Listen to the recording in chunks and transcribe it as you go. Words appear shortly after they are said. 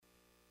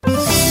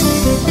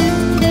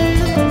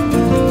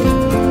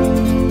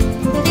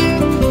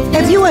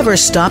ever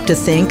stop to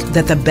think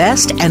that the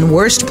best and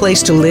worst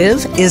place to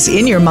live is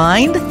in your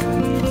mind?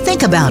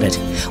 Think about it.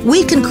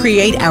 We can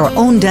create our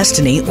own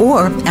destiny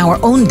or our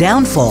own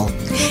downfall.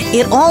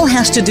 It all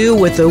has to do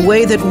with the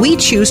way that we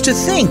choose to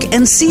think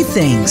and see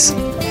things.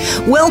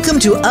 Welcome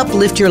to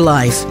Uplift Your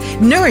Life,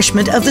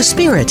 Nourishment of the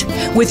Spirit,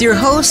 with your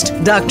host,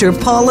 Dr.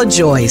 Paula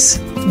Joyce.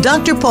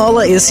 Dr.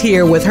 Paula is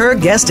here with her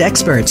guest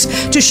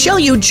experts to show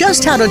you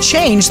just how to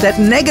change that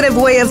negative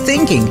way of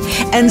thinking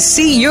and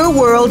see your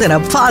world in a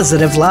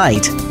positive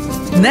light.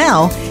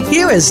 Now,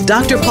 here is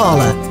Dr.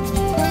 Paula.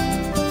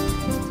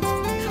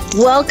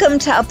 Welcome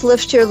to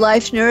Uplift Your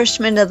Life,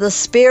 Nourishment of the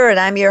Spirit.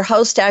 I'm your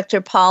host, Dr.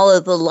 Paula,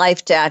 the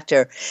Life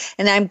Doctor,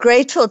 and I'm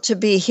grateful to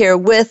be here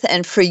with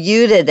and for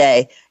you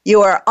today.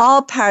 You are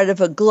all part of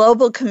a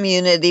global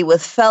community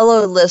with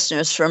fellow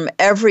listeners from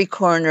every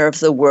corner of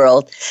the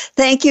world.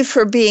 Thank you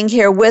for being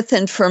here with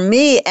and for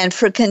me, and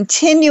for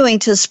continuing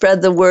to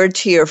spread the word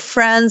to your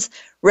friends,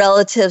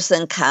 relatives,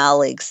 and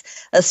colleagues.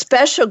 A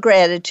special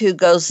gratitude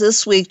goes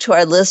this week to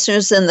our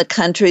listeners in the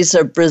countries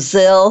of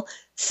Brazil,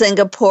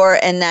 Singapore,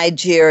 and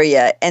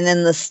Nigeria, and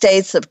in the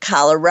states of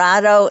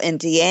Colorado,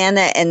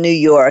 Indiana, and New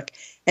York.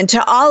 And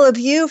to all of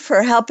you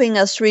for helping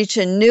us reach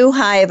a new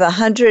high of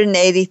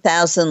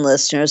 180,000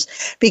 listeners.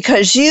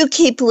 Because you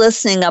keep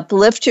listening,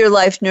 Uplift Your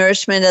Life,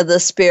 Nourishment of the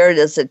Spirit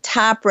is a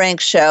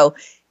top-ranked show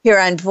here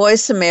on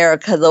Voice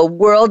America, the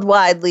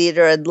worldwide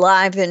leader in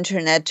live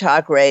internet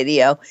talk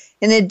radio.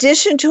 In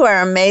addition to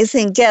our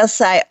amazing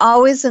guests, I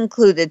always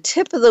include a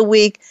tip of the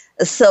week,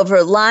 a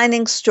silver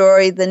lining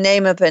story, the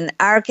name of an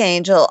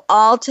archangel,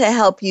 all to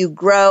help you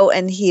grow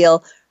and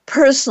heal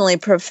personally,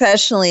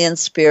 professionally, and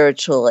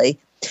spiritually.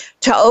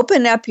 To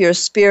open up your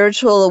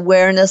spiritual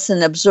awareness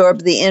and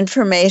absorb the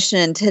information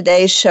in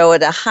today's show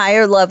at a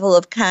higher level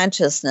of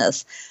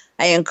consciousness,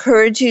 I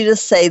encourage you to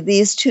say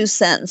these two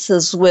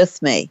sentences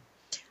with me.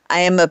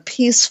 I am a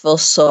peaceful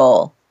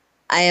soul.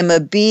 I am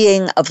a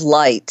being of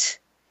light.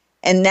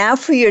 And now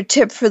for your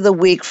tip for the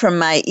week from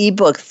my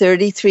ebook,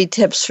 33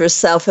 Tips for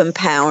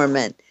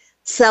Self-Empowerment.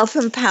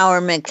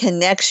 Self-empowerment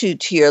connects you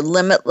to your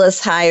limitless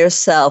higher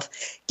self,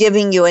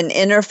 giving you an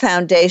inner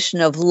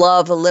foundation of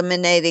love,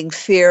 eliminating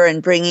fear,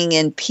 and bringing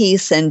in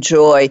peace and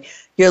joy.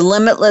 Your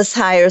limitless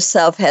higher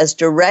self has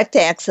direct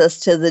access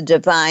to the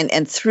divine,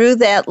 and through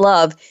that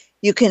love,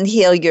 you can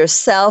heal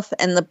yourself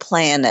and the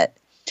planet.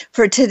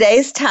 For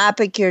today's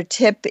topic, your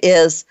tip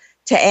is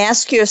to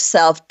ask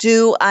yourself,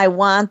 do I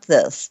want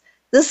this?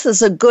 This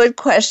is a good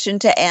question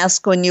to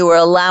ask when you are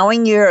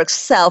allowing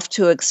yourself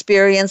to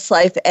experience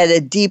life at a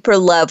deeper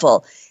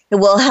level. It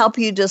will help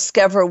you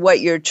discover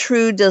what your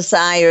true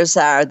desires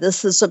are.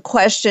 This is a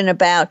question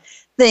about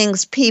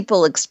things,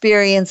 people,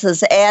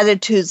 experiences,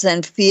 attitudes,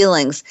 and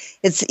feelings.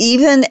 It's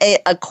even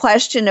a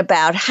question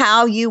about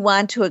how you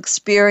want to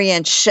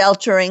experience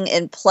sheltering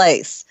in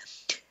place.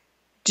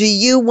 Do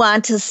you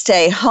want to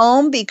stay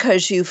home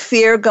because you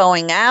fear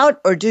going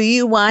out, or do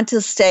you want to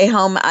stay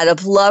home out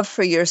of love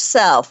for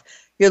yourself,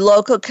 your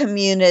local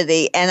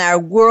community, and our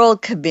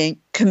world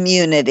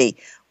community?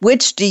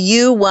 Which do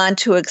you want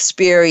to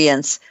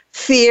experience,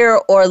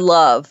 fear or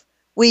love?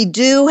 We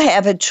do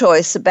have a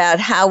choice about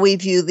how we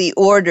view the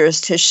orders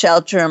to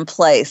shelter in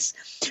place.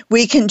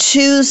 We can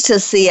choose to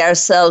see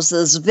ourselves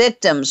as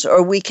victims,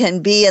 or we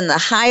can be in the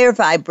higher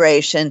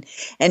vibration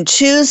and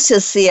choose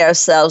to see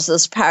ourselves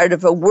as part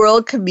of a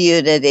world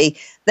community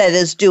that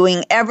is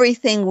doing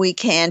everything we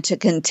can to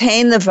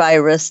contain the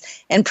virus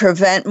and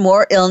prevent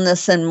more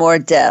illness and more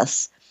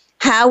deaths.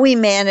 How we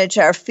manage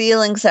our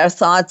feelings, our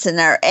thoughts, and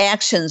our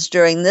actions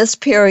during this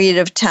period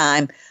of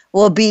time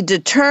will be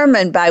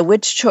determined by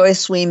which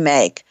choice we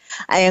make.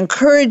 I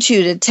encourage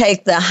you to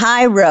take the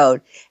high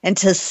road and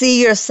to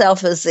see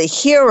yourself as a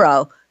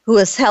hero who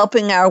is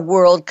helping our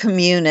world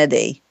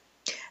community.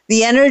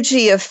 The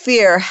energy of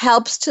fear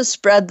helps to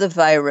spread the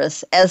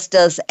virus, as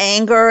does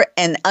anger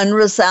and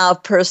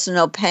unresolved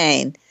personal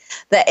pain.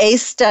 The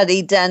ACE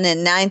study done in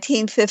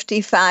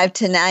 1955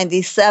 to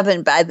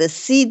 97 by the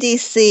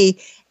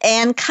CDC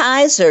and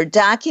Kaiser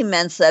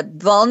documents that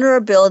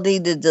vulnerability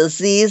to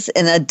disease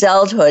in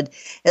adulthood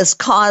is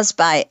caused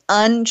by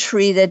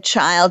untreated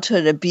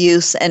childhood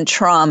abuse and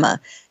trauma.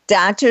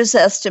 Doctors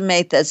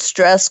estimate that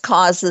stress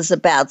causes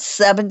about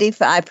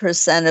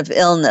 75% of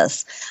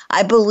illness.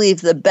 I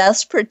believe the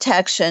best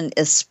protection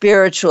is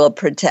spiritual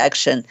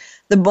protection.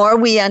 The more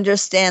we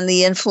understand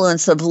the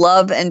influence of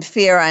love and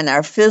fear on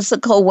our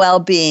physical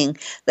well-being,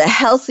 the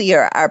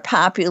healthier our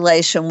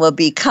population will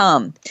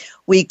become.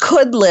 We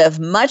could live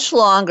much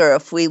longer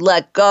if we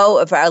let go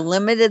of our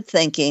limited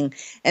thinking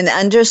and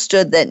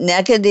understood that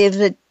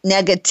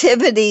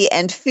negativity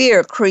and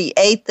fear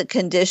create the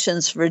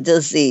conditions for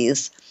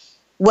disease.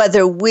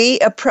 Whether we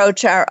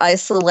approach our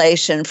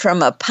isolation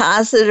from a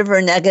positive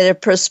or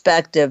negative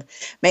perspective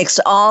makes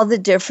all the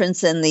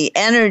difference in the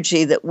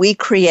energy that we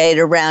create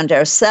around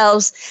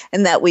ourselves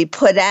and that we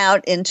put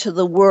out into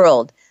the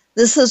world.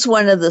 This is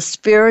one of the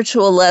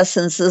spiritual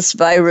lessons this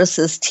virus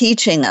is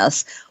teaching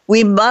us.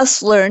 We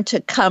must learn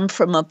to come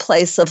from a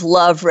place of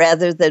love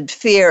rather than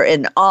fear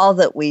in all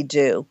that we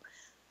do.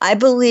 I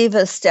believe,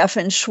 as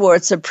Stephan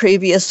Schwartz, a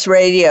previous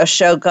radio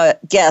show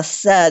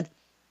guest, said,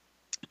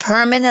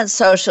 permanent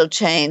social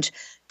change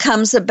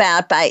comes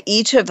about by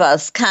each of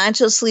us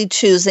consciously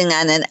choosing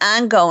on an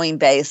ongoing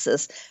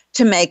basis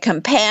to make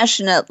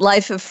compassionate,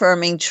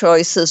 life-affirming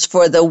choices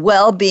for the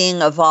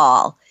well-being of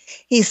all.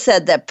 He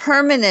said that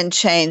permanent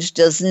change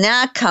does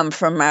not come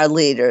from our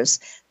leaders.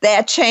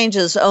 That change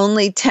is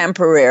only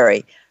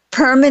temporary.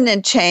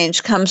 Permanent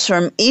change comes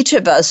from each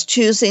of us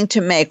choosing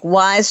to make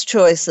wise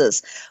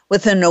choices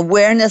with an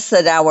awareness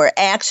that our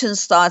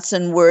actions, thoughts,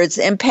 and words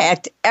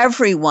impact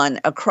everyone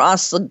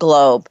across the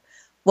globe.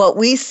 What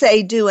we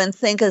say, do, and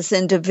think as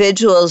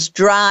individuals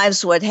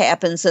drives what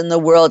happens in the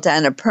world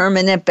on a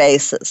permanent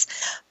basis.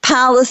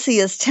 Policy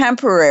is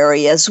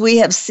temporary, as we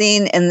have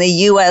seen in the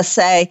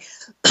USA,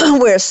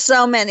 where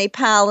so many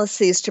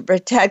policies to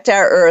protect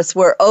our earth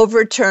were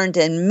overturned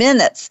in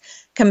minutes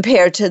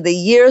compared to the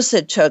years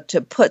it took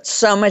to put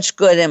so much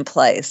good in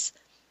place.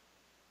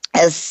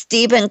 As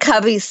Stephen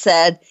Covey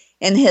said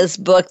in his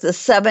book, The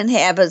 7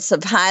 Habits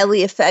of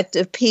Highly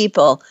Effective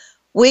People,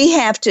 we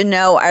have to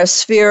know our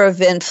sphere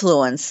of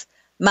influence.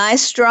 My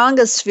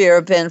strongest sphere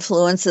of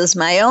influence is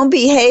my own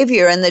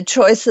behavior and the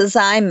choices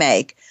I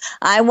make.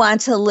 I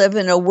want to live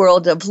in a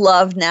world of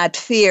love, not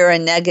fear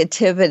and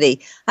negativity.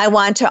 I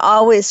want to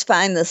always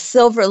find the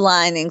silver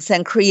linings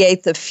and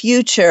create the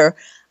future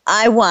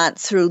I want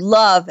through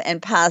love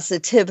and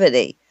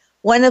positivity.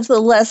 One of the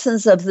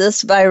lessons of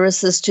this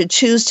virus is to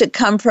choose to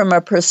come from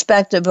a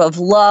perspective of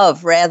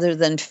love rather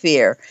than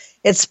fear.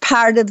 It's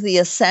part of the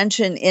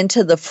ascension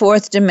into the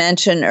fourth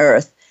dimension,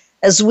 Earth.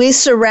 As we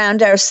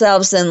surround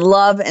ourselves in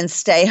love and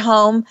stay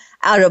home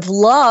out of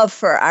love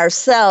for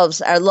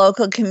ourselves, our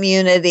local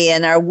community,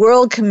 and our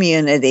world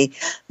community,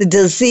 the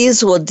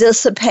disease will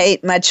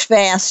dissipate much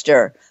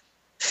faster.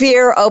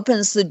 Fear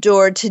opens the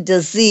door to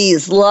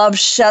disease. Love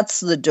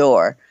shuts the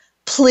door.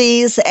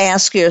 Please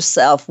ask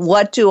yourself,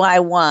 what do I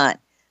want?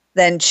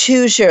 Then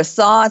choose your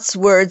thoughts,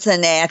 words,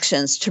 and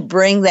actions to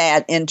bring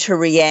that into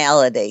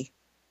reality.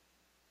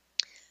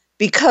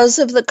 Because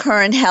of the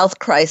current health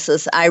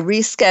crisis, I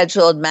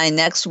rescheduled my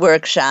next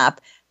workshop,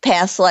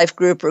 Past Life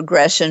Group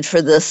Regression,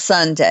 for this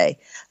Sunday.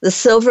 The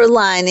silver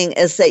lining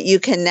is that you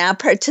can now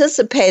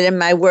participate in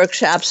my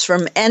workshops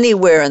from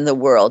anywhere in the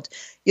world.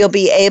 You'll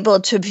be able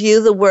to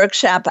view the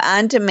workshop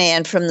on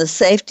demand from the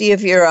safety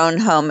of your own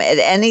home at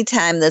any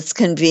time that's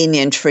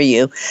convenient for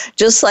you.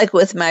 Just like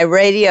with my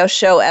radio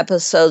show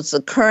episodes, the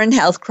current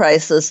health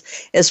crisis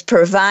is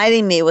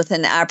providing me with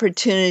an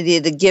opportunity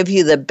to give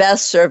you the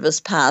best service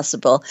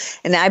possible,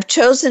 and I've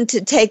chosen to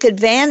take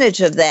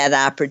advantage of that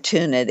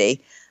opportunity.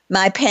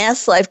 My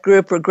Past Life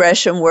Group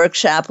Regression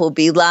Workshop will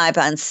be live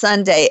on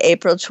Sunday,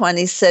 April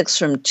 26th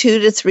from 2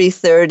 to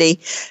 3:30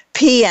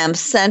 p.m.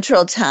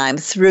 Central Time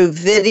through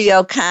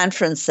video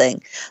conferencing.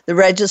 The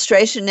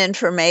registration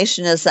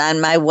information is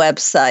on my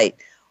website,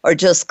 or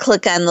just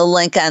click on the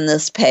link on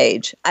this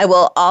page. I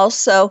will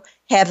also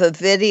have a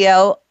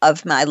video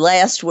of my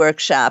last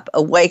workshop,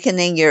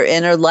 Awakening Your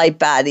Inner Light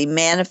Body,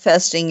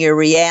 Manifesting Your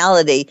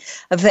Reality,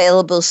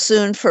 available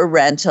soon for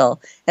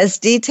rental. As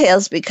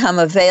details become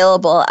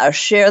available, I'll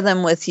share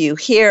them with you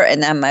here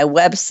and on my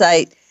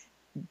website,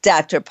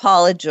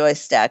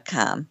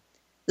 drpaulajoyce.com.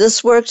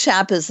 This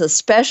workshop is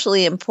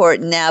especially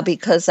important now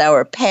because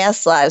our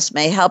past lives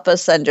may help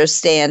us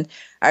understand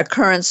our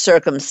current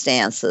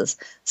circumstances.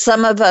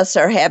 Some of us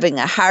are having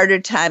a harder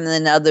time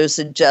than others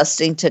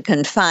adjusting to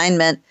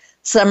confinement.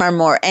 Some are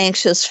more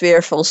anxious,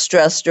 fearful,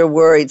 stressed, or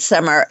worried.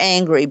 Some are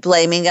angry,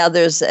 blaming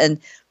others and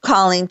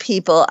calling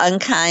people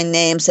unkind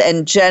names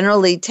and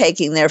generally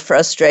taking their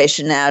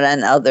frustration out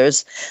on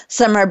others.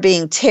 Some are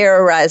being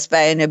terrorized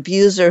by an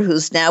abuser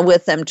who's now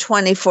with them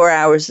 24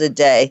 hours a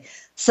day.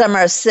 Some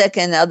are sick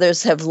and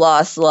others have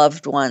lost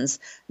loved ones.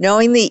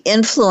 Knowing the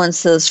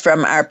influences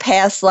from our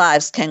past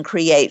lives can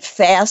create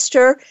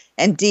faster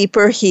and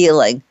deeper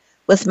healing.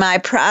 With my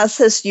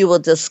process, you will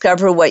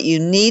discover what you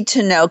need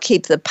to know,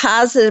 keep the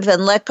positive,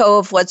 and let go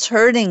of what's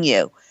hurting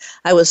you.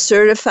 I was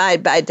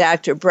certified by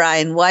Dr.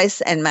 Brian Weiss,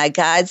 and my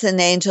guides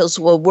and angels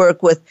will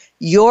work with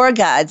your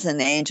guides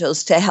and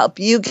angels to help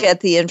you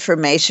get the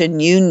information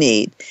you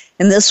need.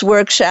 In this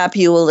workshop,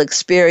 you will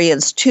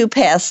experience 2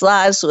 past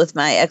lives with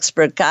my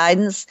expert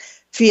guidance,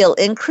 feel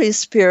increased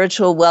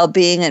spiritual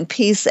well-being and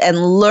peace,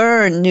 and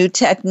learn new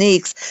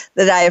techniques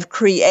that I have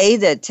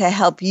created to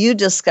help you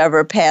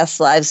discover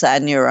past lives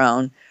on your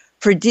own.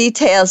 For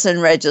details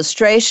and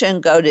registration,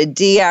 go to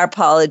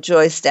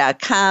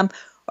drpaulajoyce.com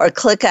or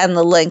click on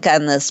the link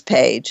on this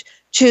page.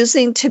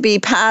 Choosing to be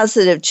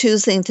positive,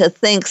 choosing to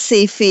think,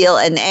 see, feel,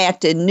 and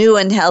act in new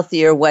and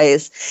healthier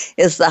ways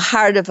is the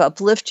heart of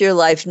Uplift Your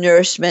Life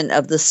Nourishment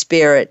of the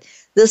Spirit.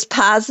 This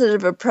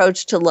positive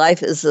approach to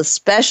life is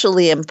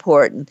especially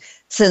important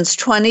since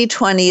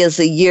 2020 is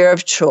a year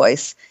of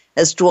choice.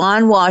 As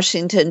Dwan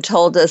Washington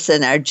told us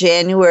in our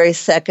January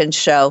 2nd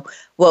show,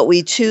 what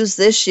we choose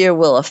this year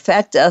will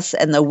affect us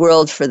and the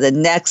world for the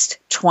next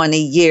 20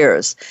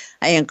 years.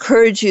 I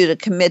encourage you to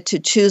commit to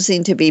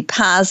choosing to be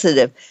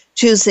positive,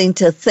 choosing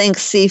to think,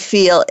 see,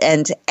 feel,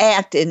 and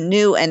act in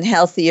new and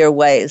healthier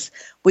ways.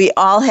 We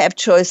all have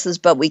choices,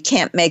 but we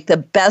can't make the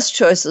best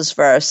choices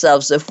for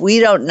ourselves if we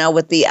don't know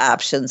what the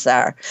options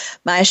are.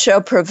 My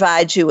show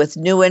provides you with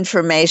new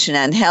information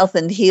on health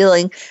and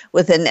healing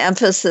with an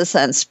emphasis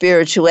on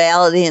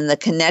spirituality and the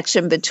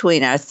connection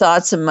between our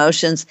thoughts,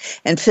 emotions,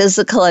 and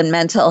physical and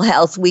mental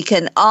health. We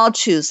can all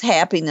choose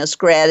happiness,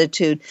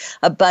 gratitude,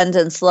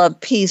 abundance, love,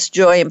 peace,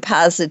 joy, and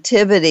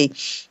positivity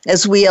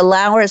as we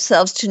allow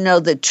ourselves to know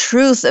the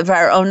truth of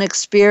our own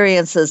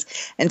experiences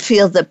and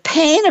feel the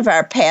pain of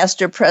our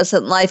past or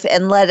present life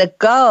and let it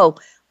go.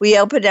 We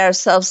open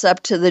ourselves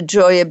up to the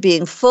joy of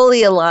being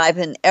fully alive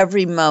in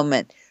every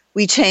moment.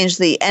 We change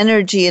the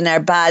energy in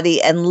our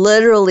body and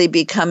literally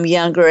become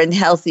younger and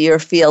healthier,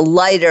 feel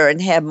lighter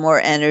and have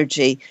more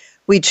energy.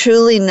 We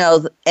truly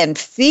know and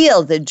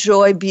feel the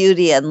joy,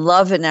 beauty, and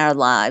love in our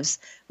lives.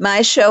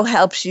 My show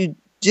helps you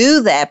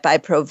do that by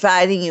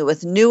providing you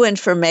with new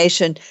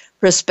information,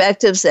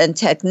 perspectives and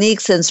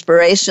techniques,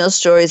 inspirational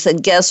stories,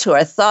 and guests who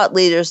are thought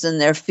leaders in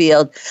their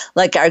field,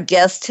 like our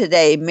guest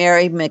today,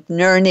 Mary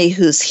McNerney,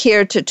 who's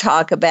here to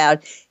talk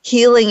about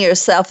healing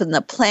yourself and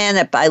the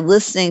planet by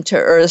listening to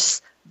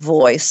Earth's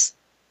voice.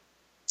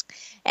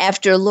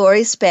 After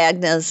Lori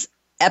Spagna's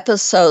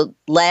episode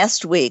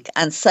last week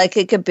on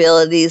psychic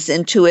abilities,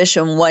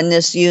 intuition,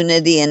 oneness,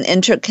 unity, and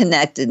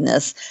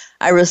interconnectedness,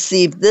 I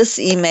received this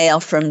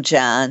email from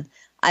John.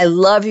 I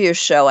love your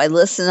show. I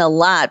listen a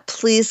lot.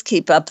 Please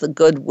keep up the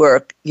good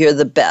work. You're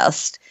the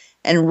best.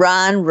 And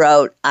Ron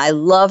wrote, I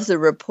love the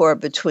rapport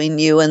between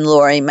you and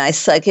Lori. My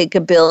psychic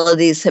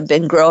abilities have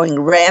been growing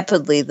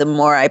rapidly the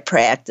more I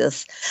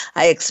practice.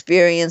 I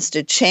experienced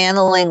a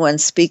channeling when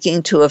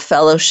speaking to a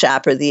fellow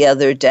shopper the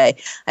other day.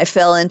 I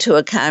fell into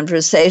a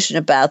conversation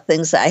about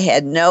things I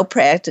had no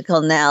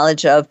practical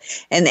knowledge of,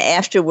 and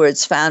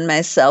afterwards found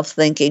myself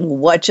thinking,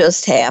 what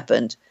just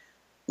happened?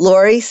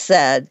 Lori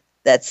said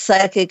that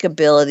psychic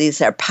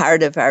abilities are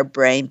part of our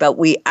brain, but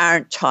we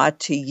aren't taught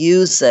to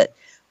use it.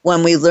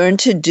 When we learn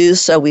to do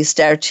so, we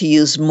start to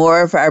use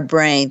more of our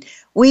brain.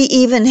 We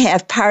even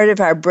have part of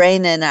our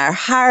brain in our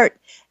heart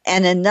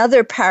and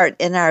another part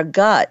in our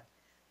gut.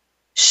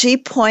 She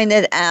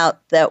pointed out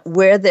that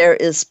where there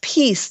is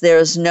peace, there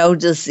is no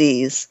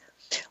disease.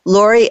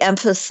 Lori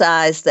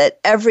emphasized that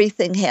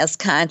everything has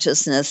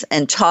consciousness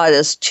and taught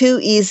us 2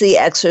 easy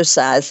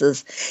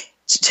exercises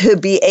to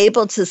be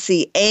able to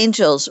see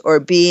angels or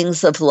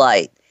beings of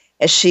light,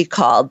 as she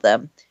called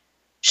them.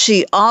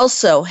 She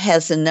also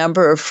has a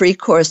number of free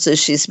courses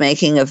she's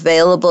making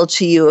available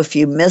to you. If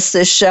you miss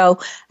this show,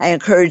 I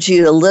encourage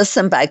you to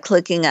listen by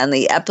clicking on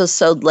the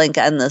episode link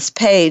on this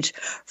page.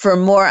 For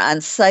more on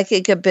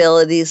psychic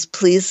abilities,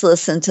 please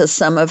listen to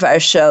some of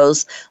our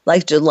shows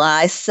like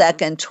July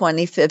 2nd,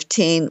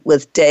 2015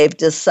 with Dave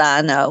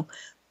DeSano,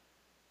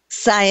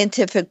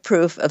 Scientific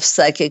Proof of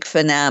Psychic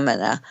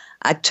Phenomena,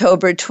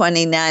 October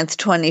 29th,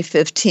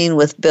 2015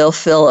 with Bill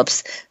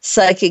Phillips,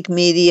 Psychic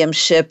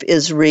Mediumship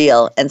is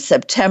Real, and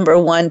September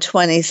 1,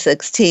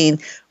 2016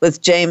 with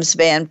James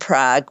Van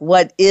Praagh,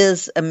 What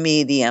is a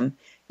Medium?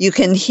 You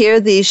can hear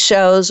these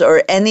shows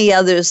or any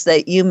others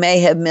that you may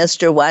have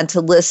missed or want to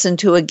listen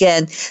to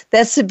again.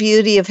 That's the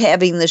beauty of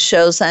having the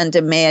shows on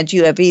demand.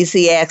 You have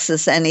easy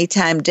access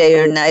anytime, day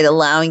or night,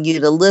 allowing you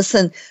to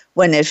listen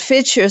when it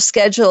fits your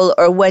schedule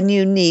or when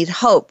you need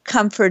hope,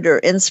 comfort, or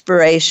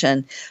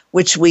inspiration,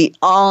 which we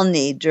all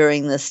need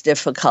during this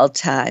difficult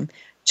time.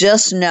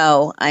 Just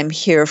know I'm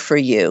here for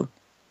you.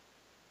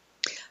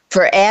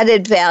 For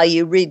added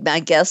value, read my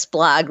guest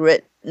blog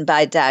written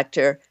by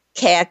Dr.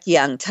 Kat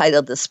Young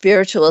titled The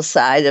Spiritual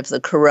Side of the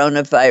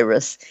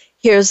Coronavirus.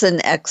 Here's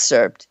an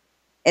excerpt.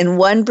 In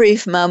one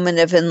brief moment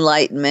of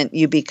enlightenment,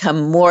 you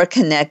become more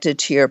connected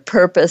to your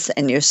purpose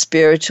and your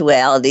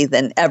spirituality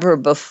than ever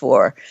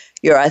before.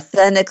 Your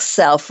authentic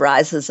self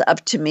rises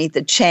up to meet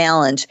the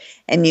challenge,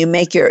 and you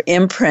make your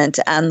imprint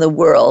on the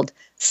world.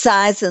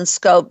 Size and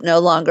scope no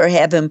longer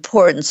have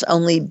importance.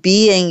 Only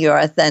being your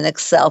authentic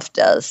self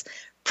does.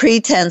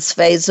 Pretense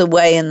fades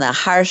away in the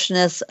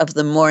harshness of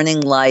the morning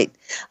light.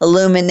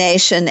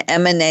 Illumination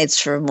emanates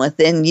from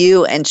within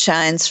you and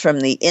shines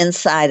from the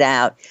inside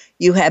out.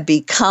 You have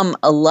become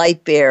a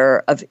light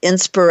bearer of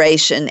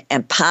inspiration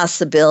and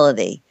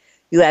possibility.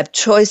 You have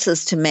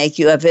choices to make.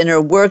 You have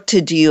inner work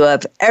to do. You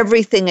have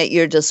everything at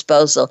your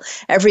disposal,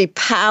 every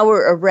power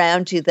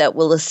around you that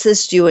will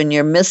assist you in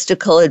your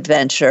mystical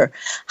adventure.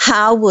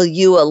 How will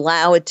you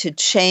allow it to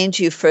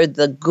change you for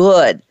the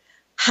good?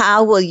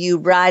 How will you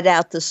ride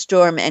out the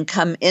storm and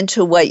come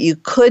into what you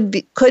could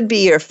be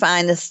your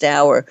finest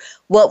hour?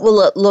 What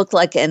will it look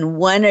like, and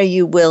when are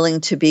you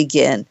willing to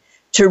begin?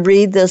 To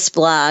read this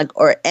blog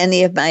or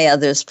any of my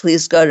others,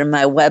 please go to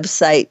my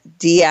website,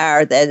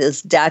 that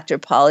is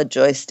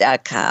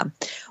drpaulajoyce.com.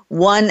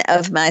 One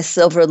of my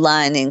silver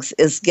linings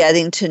is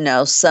getting to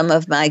know some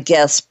of my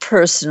guests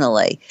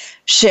personally.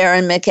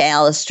 Sharon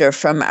McAllister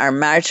from our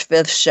March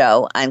 5th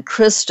show on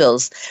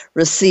crystals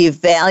received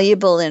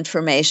valuable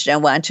information I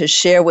want to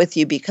share with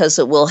you because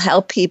it will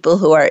help people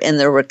who are in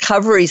the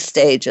recovery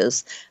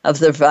stages of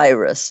the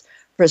virus.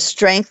 For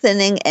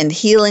strengthening and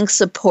healing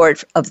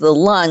support of the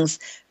lungs,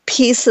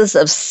 Pieces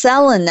of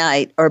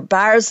selenite or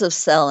bars of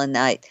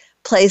selenite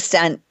placed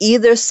on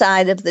either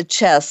side of the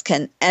chest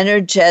can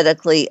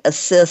energetically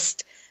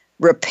assist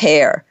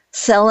repair.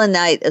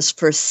 Selenite is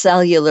for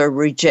cellular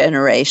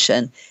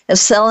regeneration. If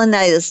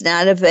selenite is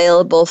not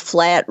available,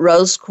 flat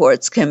rose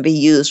quartz can be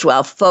used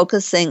while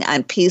focusing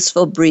on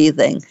peaceful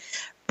breathing.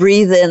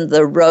 Breathe in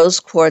the rose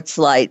quartz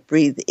light.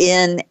 Breathe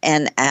in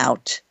and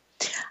out.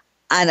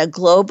 On a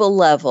global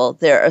level,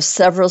 there are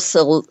several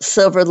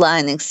silver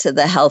linings to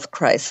the health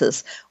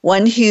crisis.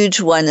 One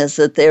huge one is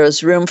that there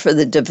is room for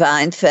the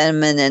divine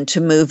feminine to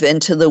move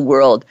into the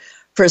world.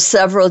 For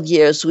several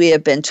years, we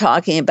have been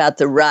talking about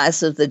the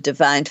rise of the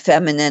divine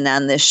feminine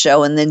on this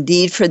show and the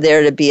need for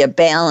there to be a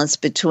balance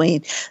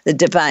between the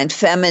divine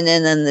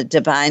feminine and the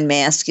divine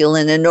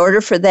masculine. In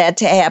order for that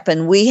to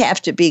happen, we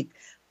have to be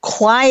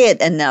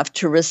quiet enough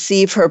to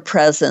receive her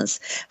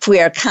presence. If we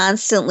are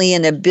constantly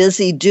in a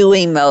busy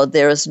doing mode,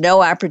 there is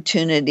no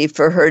opportunity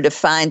for her to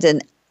find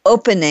an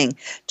opening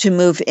to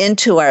move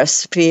into our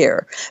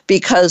sphere.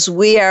 Because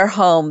we are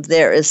home,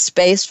 there is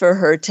space for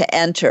her to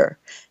enter.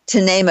 To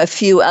name a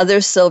few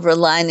other silver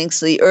linings,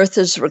 the earth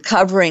is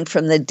recovering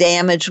from the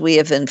damage we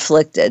have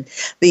inflicted.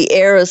 The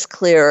air is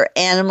clearer.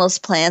 Animals,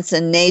 plants,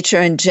 and nature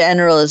in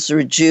general is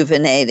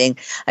rejuvenating.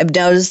 I've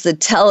noticed the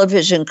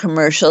television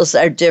commercials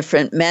are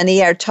different.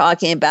 Many are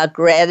talking about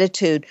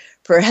gratitude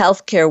for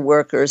healthcare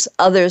workers.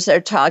 Others are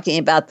talking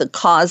about the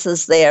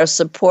causes they are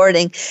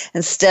supporting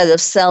instead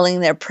of selling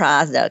their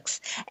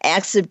products.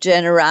 Acts of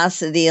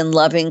generosity and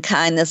loving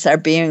kindness are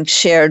being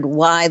shared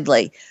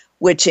widely,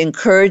 which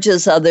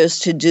encourages others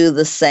to do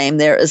the same.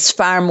 There is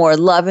far more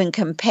love and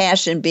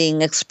compassion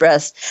being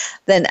expressed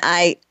than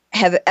I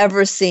have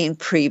ever seen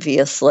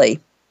previously.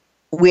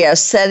 We are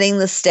setting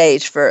the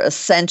stage for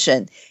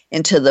ascension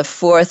into the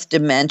fourth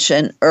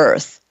dimension,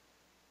 Earth.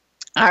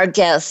 Our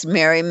guest,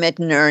 Mary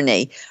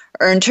McNerney,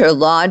 earned her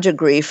law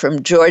degree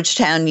from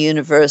Georgetown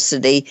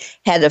University,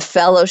 had a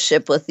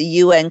fellowship with the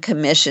UN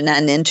Commission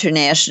on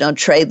International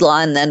Trade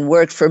Law, and then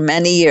worked for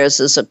many years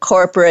as a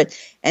corporate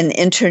and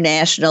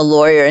international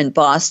lawyer in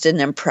Boston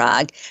and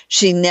Prague.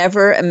 She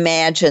never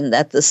imagined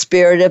that the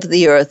spirit of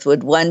the earth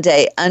would one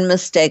day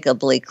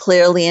unmistakably,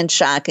 clearly, and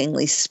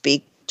shockingly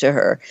speak to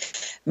her.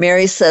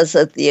 Mary says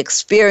that the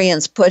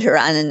experience put her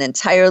on an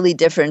entirely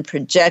different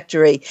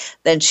trajectory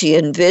than she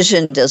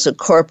envisioned as a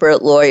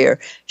corporate lawyer.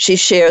 She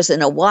shares,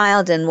 in a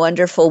wild and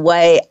wonderful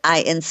way, I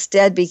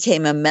instead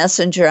became a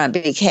messenger on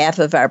behalf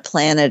of our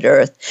planet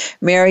Earth.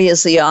 Mary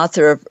is the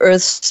author of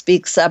Earth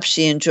Speaks Up.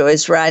 She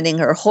enjoys riding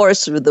her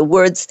horse through the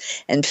woods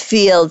and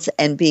fields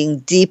and being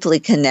deeply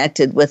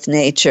connected with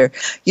nature.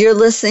 You're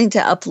listening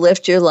to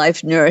Uplift Your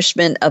Life,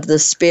 Nourishment of the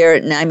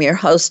Spirit, and I'm your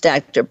host,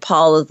 Dr.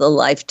 Paula, the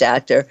Life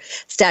Doctor.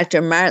 It's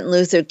Dr. Martin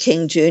Luther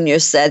King Jr.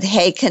 said,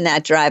 hate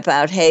cannot drive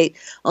out hate.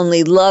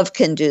 Only love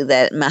can do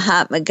that.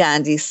 Mahatma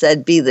Gandhi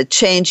said, be the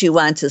change you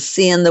want to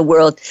see in the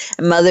world.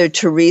 And Mother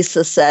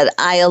Teresa said,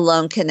 I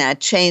alone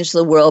cannot change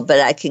the world, but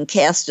I can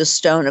cast a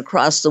stone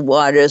across the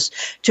waters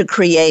to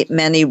create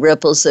many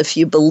ripples. If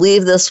you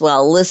believe this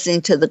while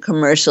listening to the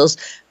commercials,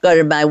 go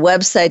to my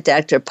website,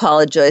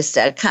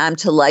 drpaulajoyce.com,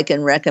 to like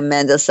and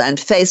recommend us on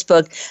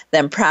Facebook.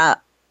 Then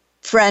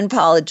friend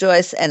Paula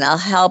Joyce, and I'll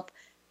help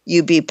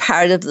you be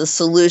part of the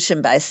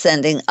solution by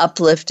sending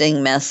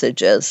uplifting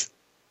messages.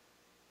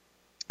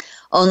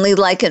 Only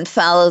like and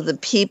follow the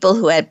people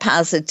who add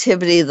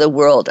positivity to the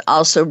world.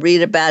 Also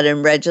read about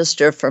and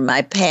register for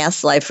my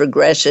past life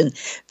regression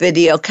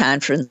video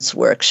conference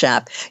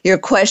workshop. Your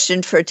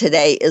question for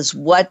today is,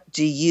 what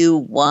do you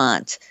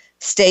want?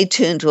 Stay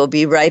tuned. We'll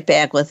be right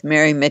back with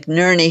Mary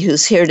McNerney,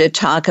 who's here to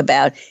talk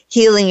about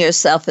healing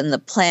yourself and the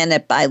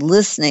planet by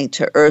listening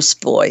to Earth's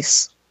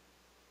voice.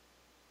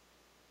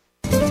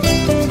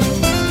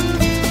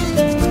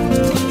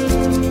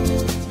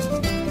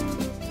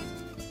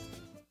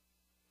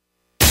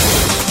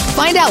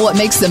 Find out what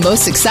makes the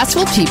most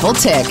successful people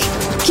tick.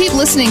 Keep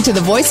listening to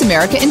the Voice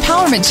America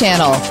Empowerment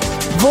Channel.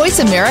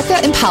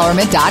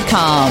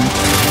 VoiceAmericaEmpowerment.com.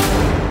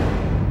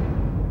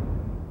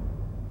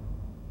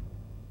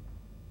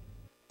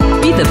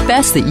 Be the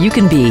best that you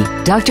can be.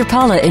 Dr.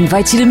 Paula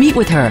invites you to meet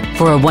with her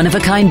for a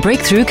one-of-a-kind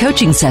breakthrough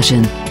coaching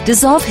session.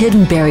 Dissolve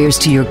hidden barriers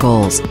to your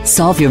goals,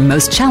 solve your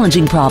most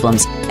challenging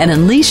problems, and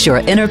unleash your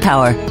inner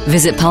power.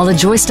 Visit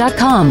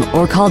paulajoyce.com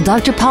or call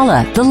Dr.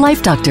 Paula, the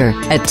Life Doctor,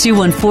 at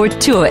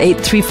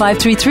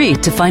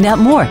 214-208-3533 to find out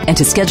more and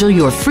to schedule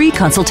your free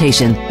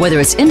consultation.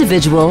 Whether it's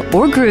individual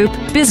or group,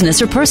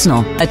 business or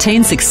personal,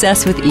 attain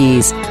success with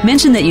ease.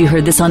 Mention that you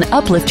heard this on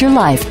Uplift Your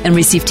Life and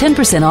receive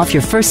 10% off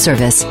your first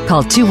service.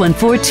 Call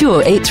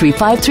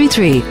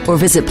 214-208-3533 or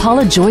visit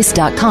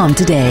paulajoyce.com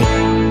today.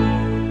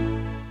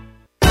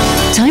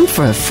 Time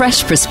for a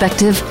fresh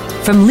perspective.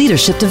 From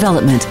leadership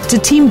development to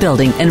team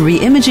building and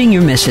reimaging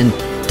your mission,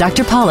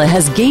 Dr. Paula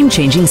has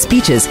game-changing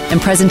speeches and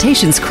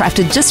presentations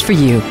crafted just for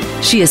you.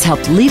 She has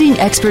helped leading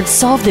experts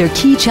solve their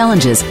key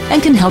challenges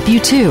and can help you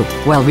too,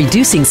 while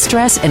reducing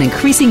stress and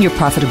increasing your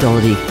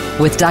profitability.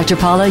 With Dr.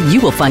 Paula, you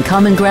will find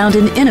common ground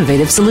and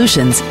innovative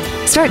solutions.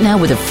 Start now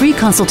with a free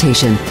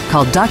consultation.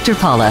 Call Dr.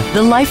 Paula,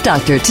 the Life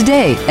Doctor,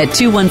 today at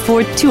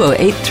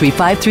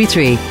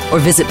 214-208-3533 or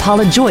visit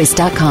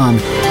paulajoyce.com.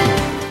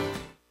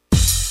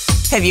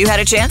 Have you had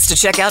a chance to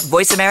check out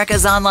Voice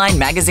America's online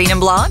magazine and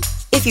blog?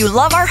 If you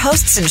love our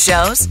hosts and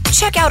shows,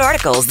 check out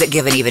articles that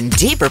give an even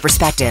deeper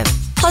perspective,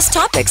 plus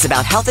topics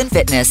about health and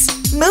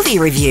fitness, movie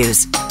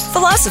reviews,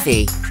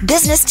 philosophy,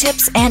 business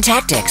tips and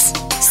tactics,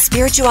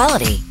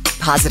 spirituality,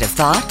 positive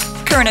thought,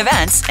 current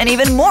events, and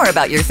even more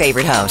about your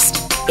favorite host.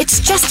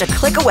 It's just a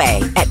click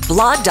away at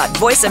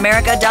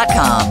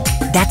blog.voiceamerica.com.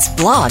 That's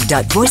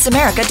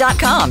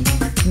blog.voiceamerica.com.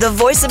 The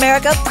Voice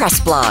America Press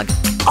Blog.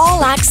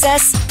 All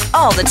access,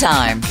 all the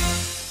time.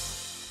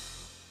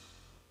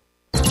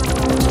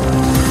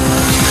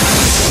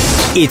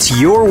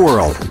 It's your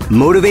world.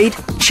 Motivate,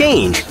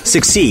 change,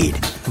 succeed.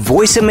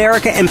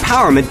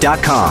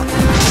 VoiceAmericaEmpowerment.com.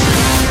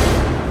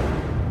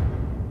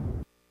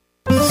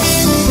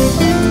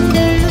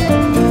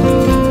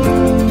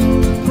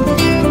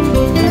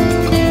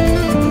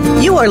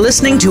 You are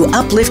listening to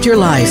Uplift Your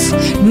Life,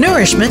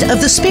 Nourishment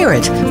of the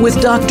Spirit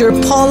with Dr.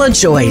 Paula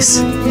Joyce.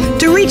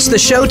 To reach the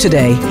show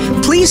today,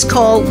 please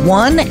call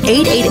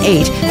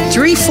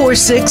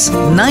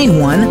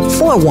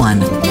 1-888-346-9141.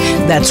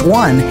 That's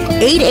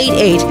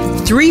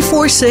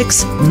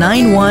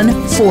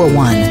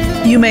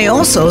 1-888-346-9141. You may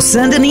also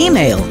send an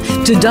email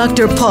to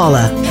Dr.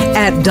 Paula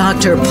at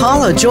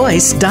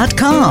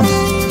drpaulajoyce.com.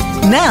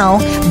 Now,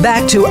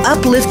 back to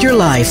Uplift Your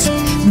Life,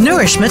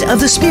 Nourishment of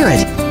the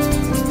Spirit.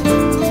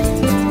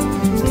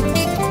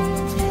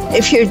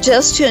 If you're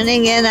just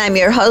tuning in, I'm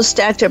your host,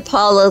 Dr.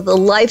 Paula, the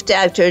Life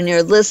Doctor, and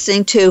you're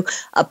listening to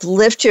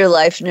Uplift Your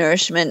Life,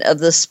 Nourishment of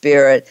the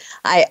Spirit.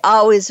 I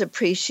always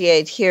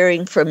appreciate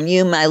hearing from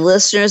you, my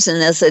listeners,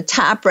 and as a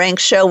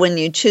top-ranked show, when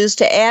you choose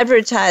to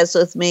advertise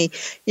with me,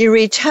 you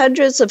reach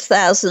hundreds of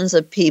thousands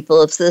of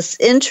people. If this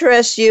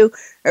interests you,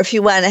 or if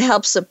you want to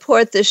help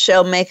support this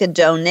show, make a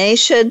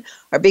donation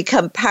or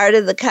become part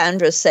of the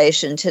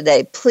conversation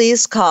today,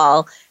 please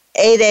call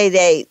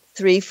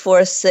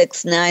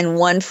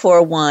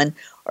 888-346-9141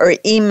 or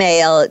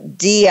email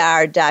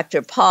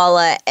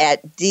drpaula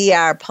at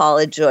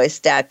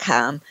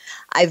drpaulajoyce.com.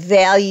 I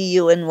value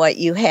you and what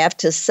you have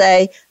to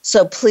say,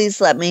 so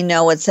please let me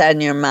know what's on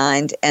your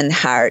mind and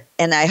heart.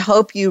 And I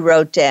hope you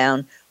wrote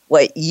down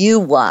what you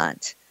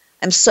want.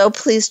 I'm so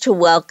pleased to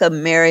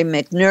welcome Mary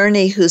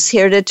McNerney, who's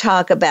here to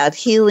talk about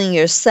healing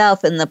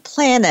yourself and the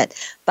planet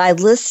by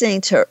listening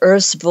to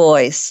Earth's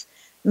voice.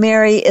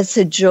 Mary, it's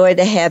a joy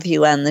to have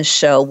you on the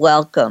show.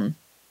 Welcome.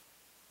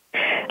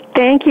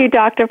 Thank you,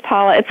 Dr.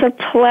 Paula. It's a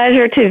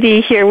pleasure to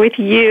be here with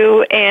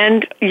you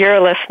and your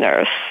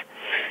listeners.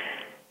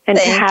 And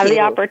to have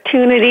the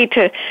opportunity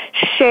to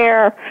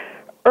share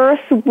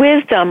Earth's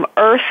wisdom,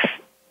 Earth's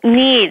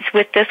needs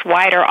with this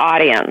wider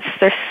audience.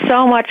 There's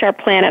so much our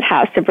planet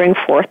has to bring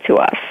forth to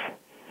us.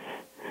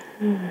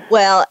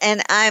 Well,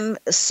 and I'm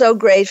so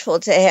grateful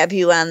to have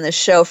you on the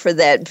show for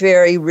that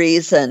very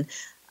reason.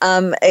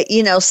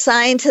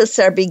 Scientists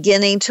are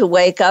beginning to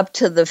wake up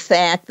to the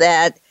fact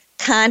that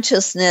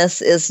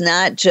consciousness is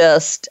not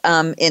just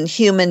in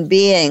human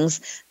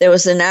beings. There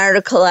was an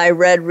article I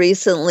read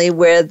recently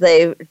where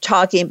they were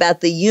talking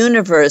about the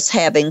universe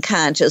having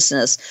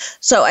consciousness.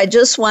 So I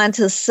just want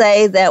to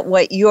say that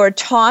what you're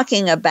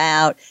talking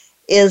about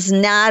is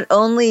not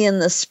only in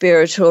the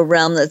spiritual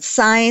realm, that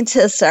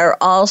scientists are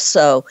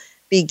also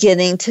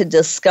beginning to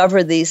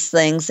discover these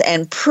things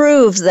and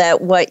prove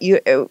that what you,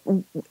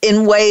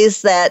 in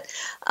ways that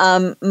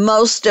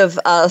most of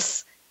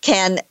us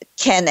can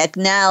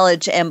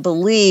acknowledge and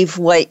believe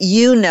what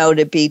you know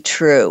to be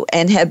true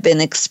and have been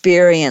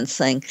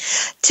experiencing.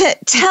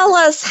 Tell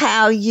us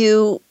how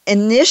you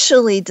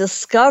initially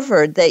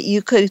discovered that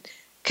you could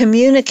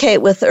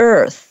communicate with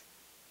Earth.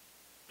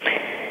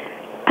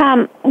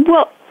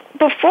 Well,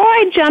 before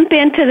I jump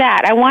into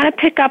that, I want to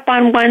pick up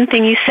on one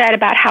thing you said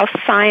about how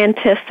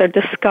scientists are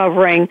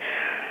discovering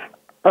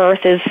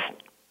Earth is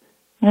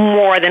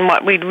more than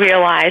what we'd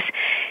realize.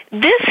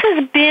 This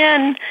has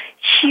been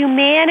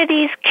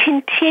humanity's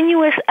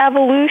continuous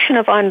evolution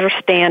of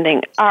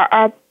understanding.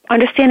 Our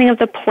understanding of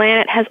the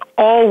planet has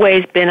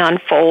always been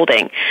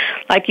unfolding.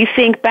 Like you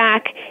think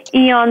back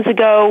eons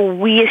ago,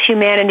 we as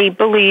humanity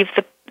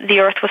believed the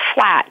Earth was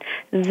flat.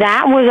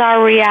 That was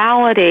our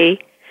reality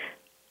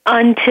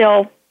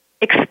until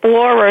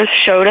explorers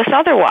showed us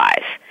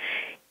otherwise.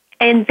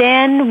 And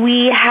then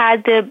we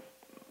had the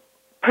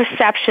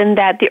perception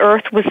that the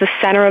Earth was the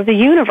center of the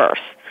universe.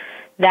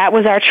 That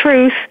was our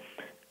truth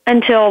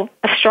until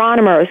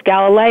astronomers,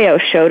 Galileo,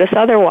 showed us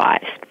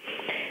otherwise.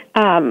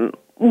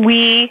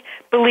 We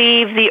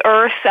believe the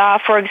Earth,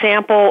 for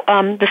example,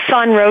 the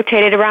sun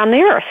rotated around the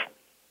Earth.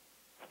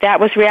 That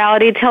was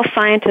reality until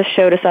scientists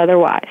showed us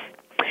otherwise.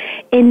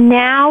 And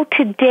now,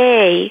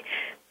 today,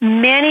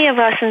 many of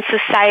us in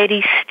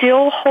society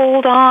still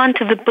hold on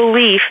to the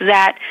belief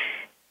that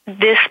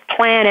this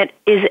planet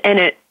is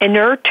an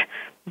inert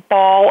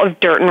ball of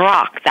dirt and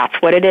rock. That's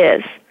what it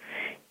is.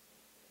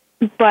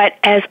 But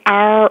as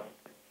our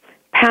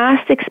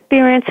past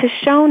experience has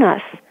shown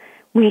us,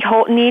 we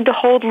need to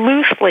hold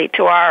loosely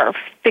to our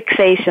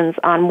fixations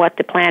on what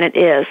the planet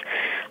is.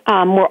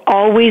 We're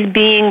always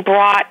being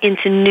brought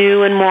into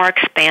new and more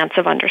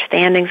expansive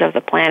understandings of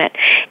the planet.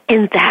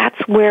 And that's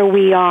where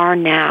we are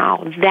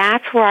now.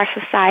 That's where our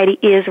society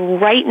is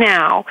right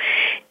now.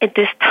 At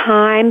this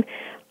time,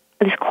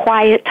 this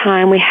quiet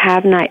time we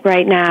have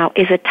right now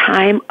is a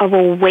time of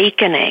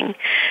awakening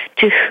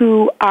to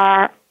who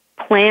our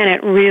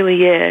planet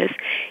really is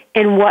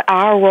and what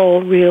our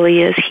role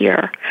really is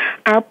here.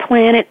 Our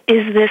planet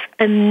is this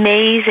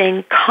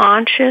amazing,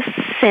 conscious,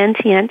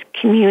 sentient,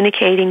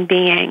 communicating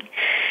being.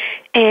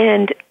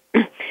 And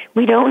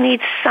we don't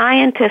need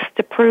scientists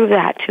to prove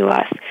that to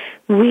us.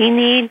 We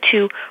need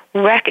to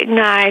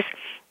recognize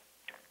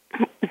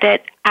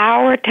that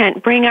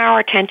bring our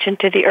attention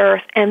to the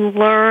earth and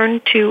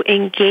learn to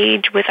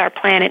engage with our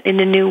planet in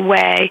a new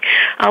way.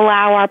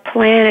 Allow our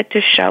planet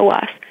to show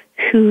us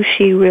who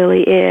she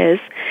really is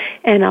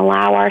and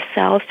allow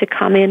ourselves to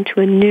come into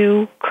a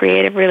new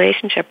creative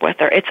relationship with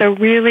her. It's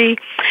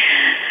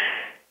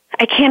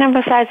I can't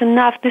emphasize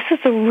enough, this is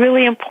a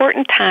really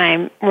important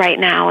time right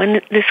now,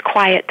 and this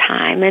quiet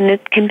time, and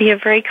it can be a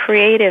very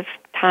creative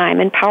time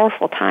and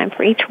powerful time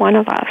for each one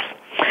of us.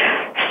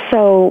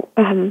 So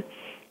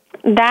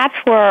that's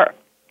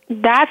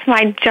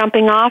my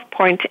jumping off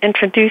point to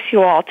introduce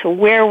you all to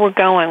where we're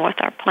going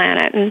with our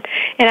planet. And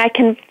I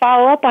can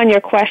follow up on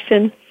your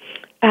question,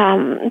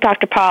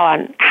 Dr. Paul,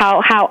 on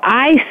how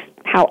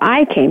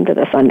I came to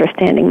this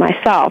understanding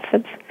myself.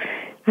 It's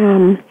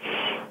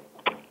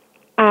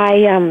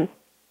as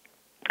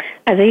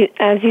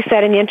you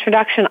said in the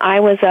introduction, I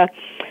was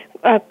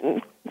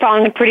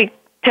following a pretty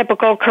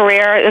typical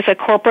career as a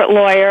corporate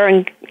lawyer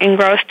and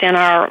engrossed in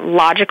our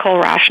logical,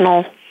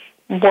 rational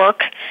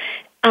work.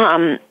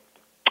 And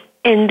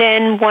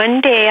then one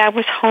day I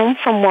was home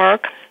from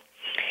work,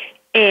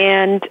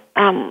 and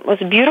it was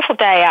a beautiful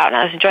day out, and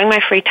I was enjoying my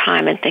free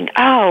time and thinking,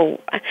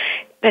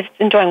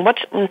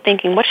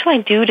 what shall I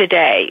do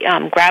today?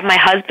 Grab my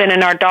husband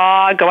and our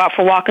dog, go out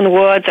for a walk in the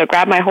woods, or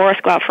grab my horse,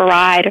 go out for a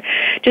ride, or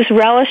just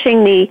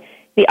relishing the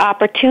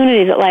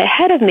opportunities that lay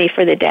ahead of me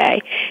for the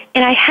day.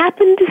 And I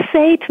happened to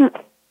say to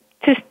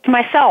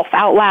myself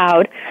out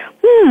loud,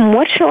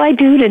 what shall I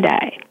do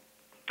today?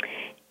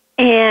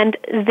 And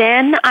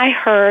then I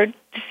heard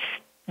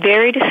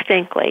very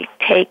distinctly,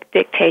 take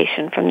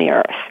dictation from the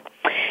earth.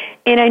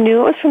 And I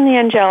knew it was from the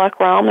angelic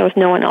realm. There was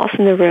no one else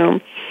in the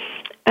room.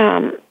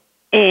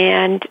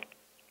 And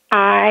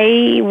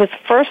I was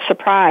first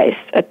surprised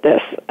at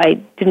this. I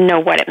didn't know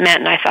what it meant,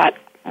 and I thought,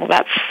 well,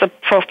 that's a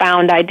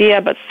profound idea,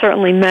 but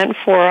certainly meant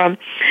for a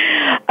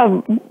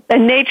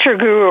nature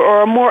guru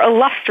or a more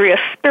illustrious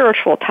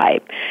spiritual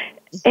type.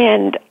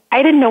 And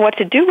I didn't know what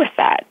to do with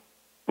that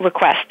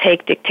request,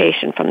 take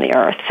dictation from the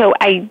earth. So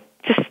I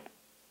just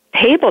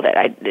tabled it.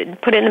 I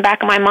put it in the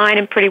back of my mind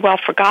and pretty well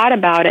forgot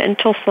about it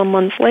until some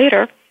months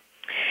later.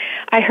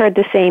 I heard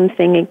the same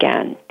thing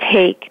again,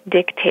 take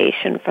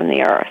dictation from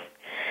the earth.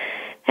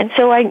 And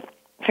so I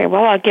said,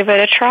 well, I'll give it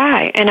a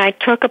try. And I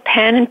took a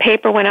pen and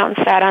paper, went out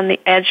and sat on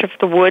the edge of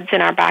the woods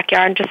in our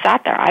backyard and just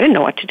sat there. I didn't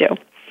know what to do.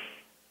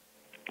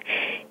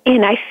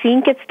 And I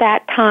think it's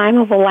that time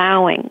of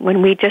allowing,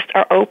 when we just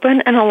are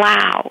open and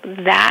allow,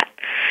 that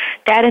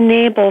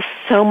enables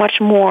so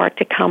much more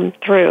to come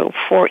through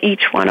for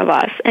each one of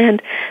us.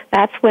 And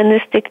that's when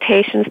this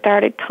dictation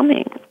started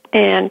coming.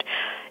 And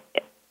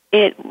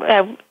it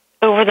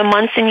over the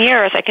months and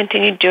years, I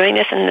continued doing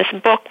this, and this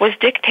book was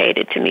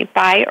dictated to me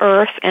by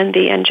Earth and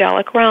the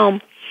angelic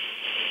realm.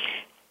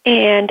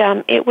 And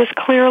it was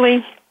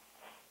clearly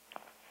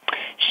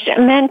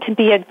meant to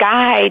be a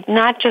guide,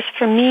 not just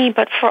for me,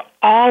 but for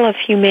all of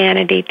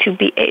humanity, to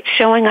be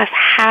showing us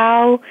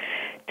how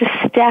to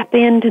step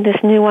into this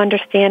new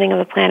understanding of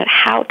the planet,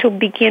 how to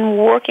begin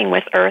working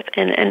with Earth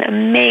in an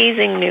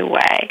amazing new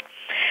way.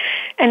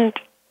 And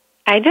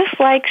I just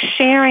like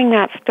sharing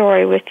that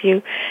story with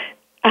you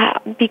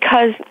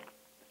because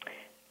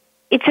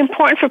it's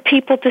important for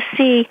people to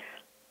see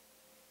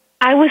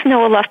I was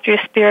no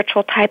illustrious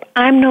spiritual type.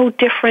 I'm no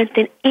different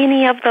than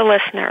any of the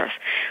listeners.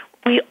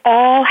 We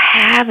all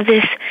have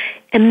this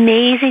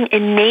amazing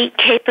innate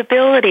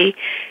capability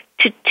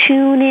to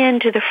tune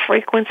in to the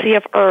frequency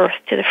of Earth,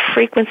 to the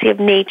frequency of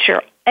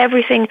nature,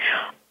 everything,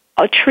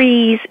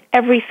 trees,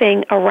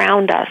 everything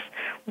around us,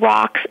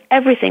 rocks,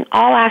 everything,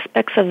 all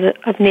aspects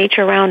of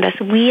nature around us.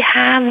 We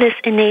have this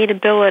innate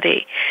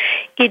ability.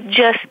 It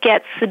just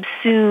gets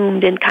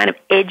subsumed and kind of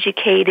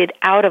educated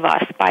out of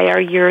us by our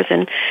years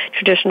in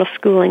traditional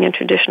schooling and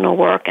traditional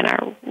work and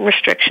our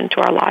restriction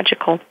to our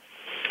logical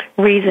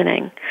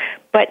reasoning.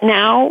 But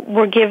now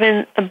we're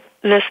given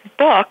this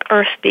book,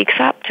 Earth Speaks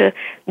Up, to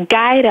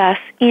guide us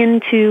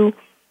into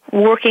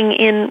working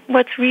in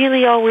what's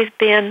really always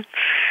been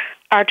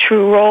our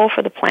true role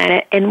for the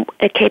planet and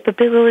a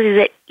capability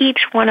that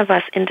each one of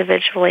us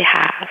individually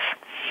has.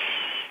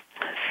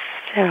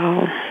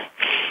 So,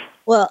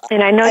 well,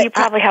 and I know you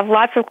probably have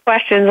lots of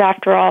questions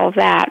after all of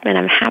that, and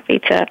I'm happy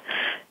to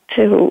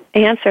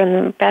answer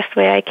in the best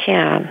way I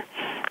can.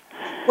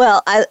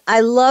 Well, I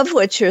love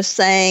what you're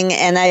saying,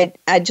 and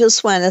I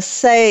just want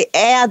to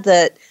add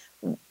that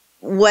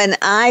when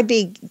I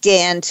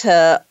began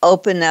to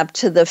open up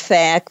to the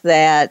fact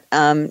that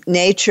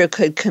nature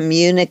could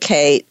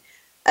communicate,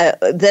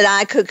 that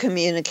I could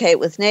communicate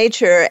with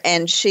nature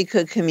and she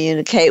could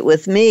communicate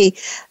with me,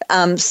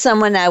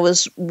 someone I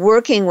was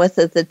working with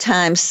at the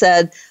time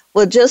said,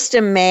 well, just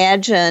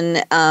imagine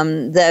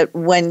that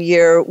when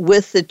you're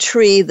with the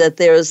tree that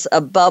there's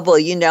a bubble.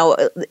 You know,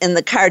 in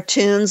the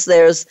cartoons,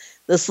 there's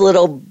this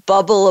little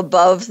bubble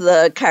above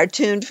the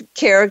cartoon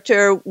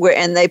character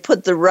and they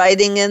put the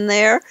writing in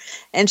there.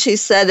 And she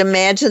said,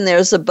 imagine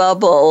there's a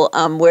bubble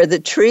where the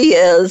tree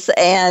is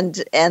and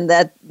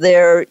that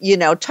they're,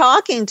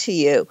 talking to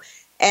you.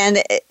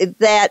 And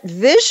that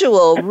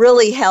visual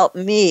really helped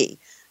me.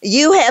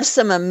 You have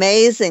some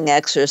amazing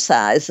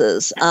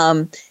exercises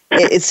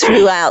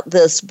throughout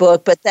this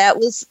book, but that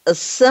was a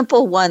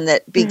simple one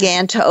that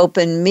began to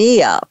open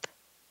me up.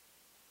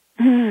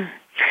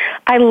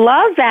 I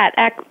love that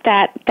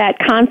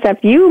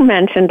concept you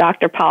mentioned,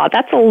 Dr. Paula.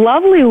 That's a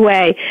lovely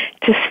way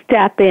to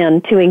step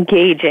into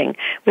engaging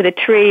with a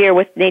tree or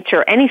with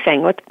nature or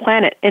anything, with the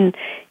planet in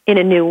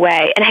a new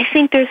way. And I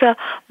think there's a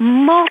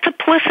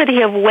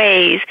multiplicity of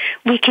ways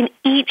we can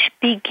each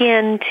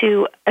begin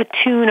to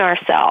attune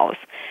ourselves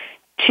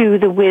to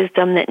the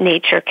wisdom that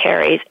nature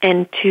carries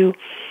and to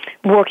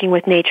working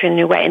with nature in a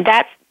new way. And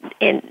that's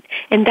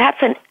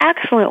an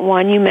excellent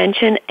one you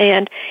mentioned.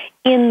 And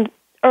in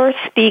Earth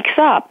Speaks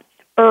Up,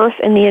 Earth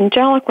and the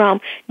angelic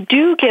realm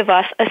do give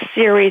us a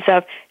series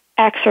of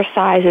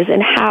exercises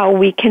in how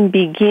we can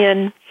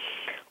begin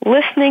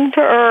listening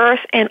to Earth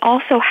and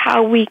also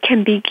how we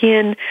can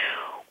begin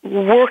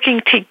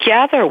working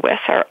together with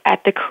her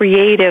at the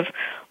creative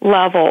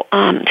level.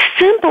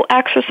 Simple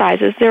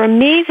exercises, they're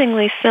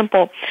amazingly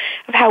simple,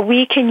 of how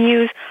we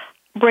can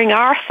bring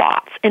our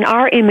thoughts and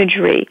our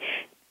imagery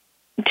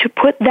to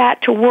put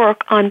that to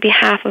work on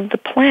behalf of the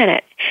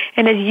planet.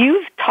 And as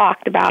you've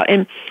talked about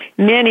in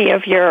many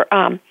of your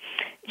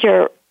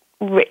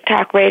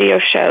talk radio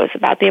shows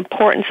about the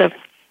importance of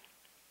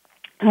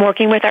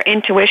working with our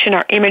intuition,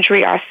 our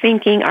imagery, our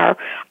thinking, our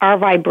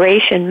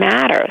vibration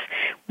matters.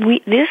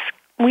 We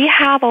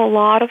have a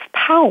lot of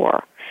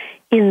power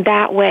in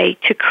that way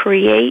to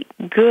create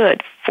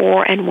good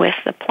for and with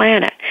the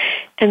planet.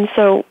 And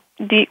so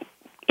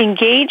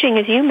engaging,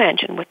 as you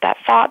mentioned, with that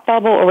thought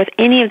bubble or with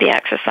any of the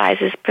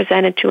exercises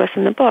presented to us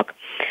in the book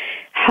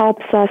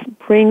helps us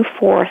bring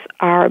forth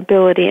our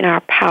ability and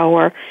our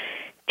power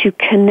to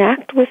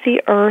connect with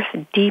the earth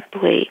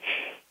deeply,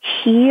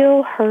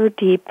 heal her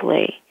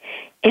deeply,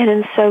 and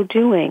in so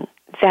doing,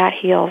 that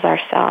heals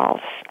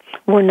ourselves.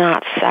 We're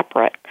not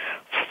separate.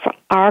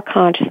 Our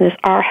consciousness,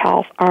 our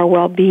health, our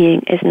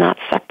well-being is not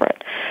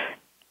separate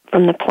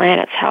from the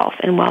planet's health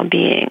and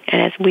well-being.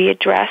 And as we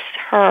address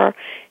her,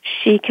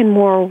 she can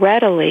more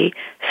readily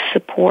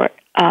support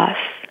us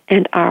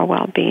and our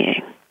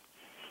well-being.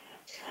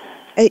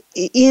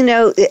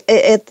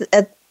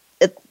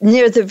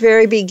 Near the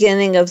very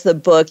beginning of the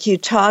book, you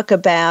talk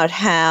about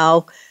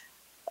how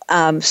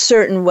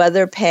certain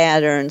weather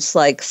patterns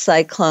like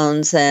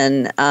cyclones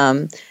and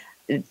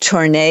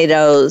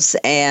tornadoes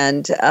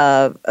and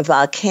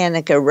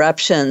volcanic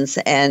eruptions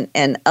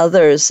and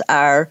others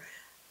are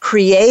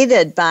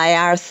created by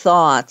our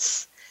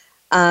thoughts.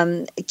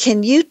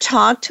 Can you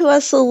talk to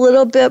us a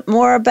little bit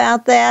more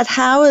about that?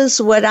 How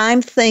is what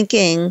I'm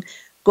thinking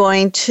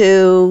going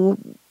to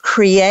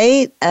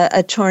create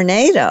a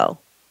tornado?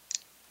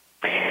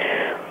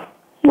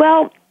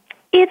 Well,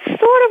 it's sort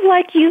of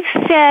like you've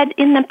said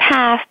in the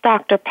past,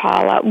 Dr.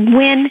 Paula,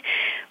 when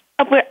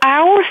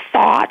our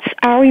thoughts,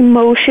 our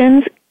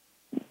emotions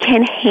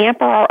can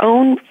hamper our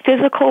own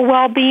physical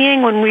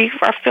well-being when we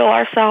fill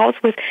ourselves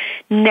with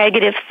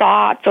negative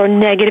thoughts or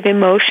negative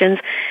emotions.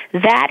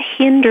 That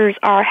hinders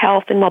our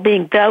health and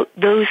well-being.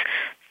 Those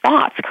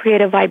thoughts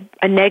create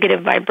a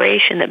negative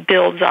vibration that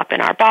builds up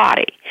in our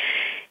body.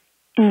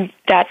 And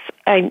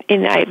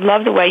I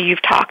love the way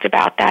you've talked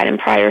about that in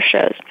prior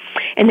shows,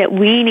 and that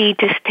we need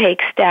to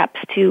take steps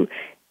to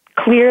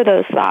clear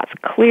those thoughts,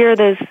 clear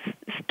those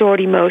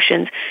stored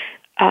emotions,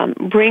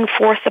 bring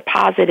forth the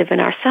positive in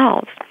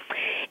ourselves.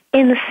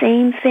 And the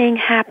same thing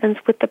happens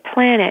with the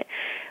planet.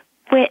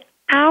 When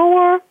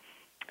our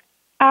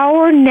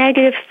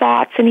negative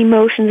thoughts and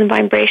emotions and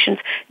vibrations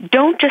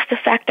don't just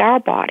affect our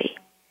body,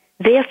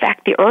 they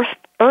affect the earth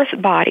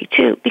body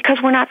too, because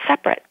we're not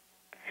separate.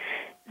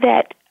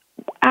 That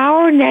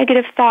our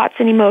negative thoughts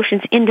and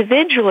emotions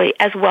individually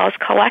as well as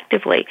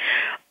collectively,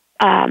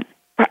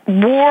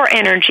 war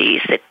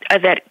energies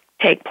that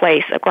take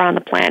place around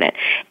the planet,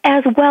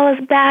 as well as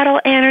battle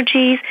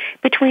energies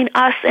between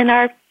us and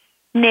our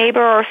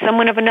neighbor or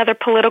someone of another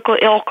political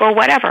ilk or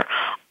whatever.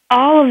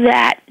 All of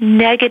that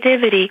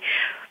negativity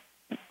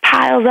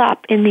piles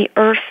up in the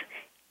earth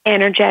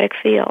energetic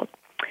field.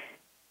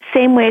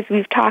 Same way as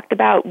we've talked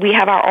about, we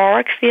have our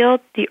auric field.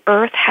 The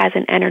Earth has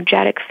an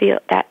energetic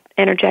field, that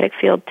energetic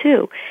field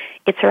too.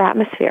 It's her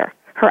atmosphere.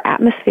 Her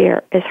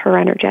atmosphere is her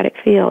energetic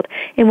field.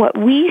 And what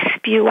we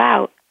spew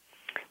out,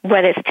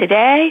 whether it's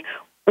today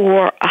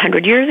or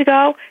 100 years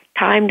ago,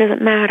 time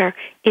doesn't matter.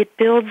 It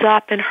builds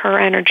up in her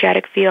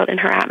energetic field, in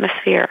her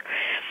atmosphere.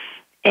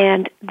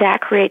 And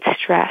that creates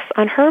stress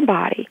on her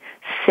body,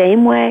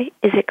 same way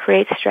as it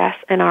creates stress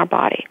in our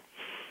body.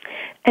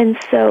 And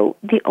so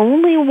the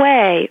only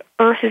way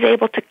Earth is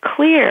able to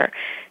clear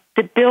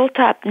the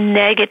built-up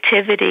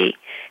negativity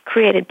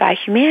created by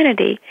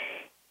humanity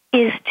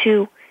is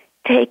to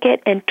take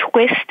it and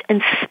twist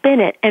and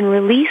spin it and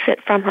release it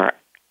from her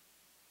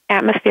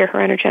atmosphere, her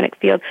energetic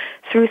field,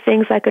 through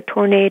things like a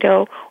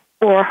tornado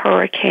or a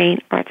hurricane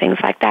or things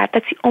like that.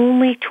 That's the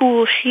only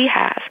tool she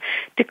has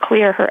to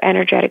clear her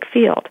energetic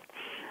field.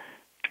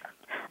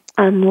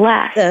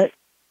 Unless...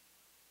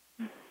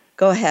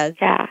 Go ahead.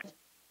 Yeah.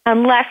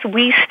 Unless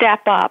we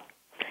step up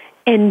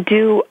and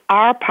do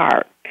our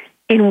part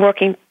in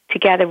working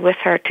together with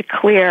her to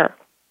clear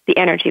the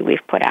energy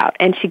we've put out.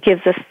 And she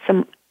gives us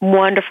some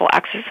wonderful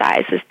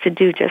exercises to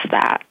do just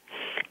that.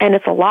 And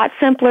it's a lot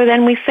simpler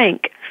than we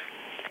think,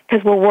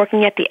 because we're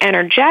working at the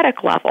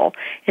energetic level,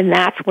 and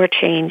that's where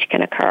change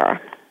can occur.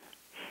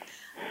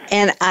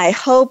 And I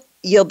hope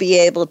you'll be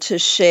able to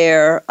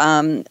share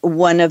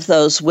one of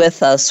those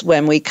with us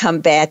when we come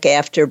back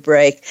after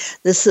break.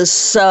 This is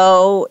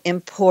so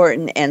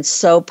important and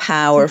so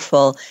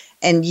powerful,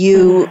 and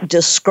you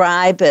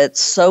describe it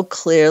so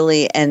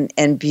clearly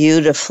and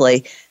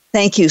beautifully.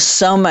 Thank you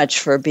so much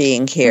for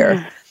being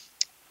here.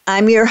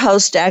 I'm your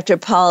host, Dr.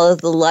 Paula,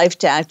 the Life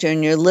Doctor,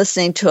 and you're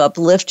listening to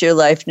Uplift Your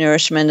Life,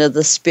 Nourishment of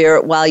the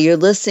Spirit. While you're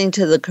listening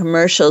to the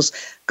commercials,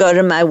 go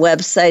to my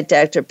website,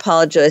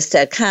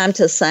 drpaulajoyce.com,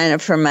 to sign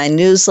up for my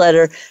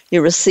newsletter.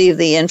 You receive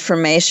the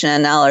information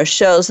on all our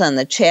shows, on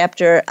the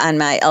chapter on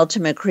my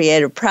ultimate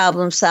creative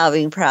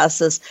problem-solving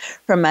process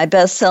from my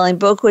best-selling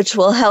book, which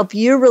will help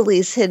you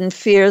release hidden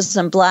fears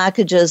and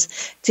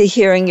blockages to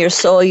hearing your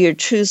soul, your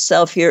true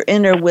self, your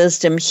inner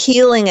wisdom,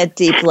 healing at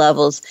deep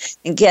levels,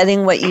 and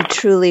getting what you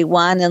truly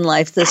want in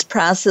life. This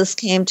process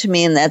came to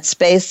me in that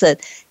space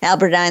that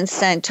Albert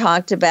Einstein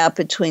talked about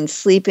between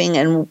sleeping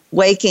and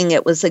waking.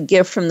 It was a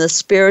gift from the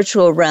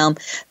spiritual realm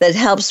that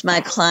helps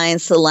my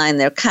clients align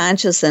their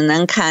conscious and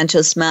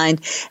unconscious mind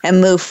and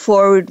move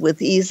forward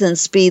with ease and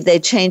speed. They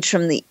change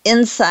from the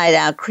inside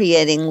out,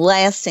 creating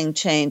lasting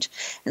change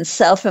and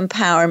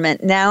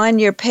self-empowerment. Now on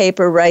your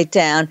paper, write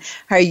down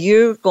how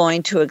you're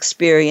going to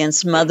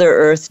experience Mother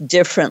Earth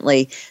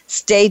differently.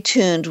 Stay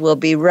tuned. We'll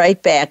be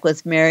right back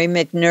with Mary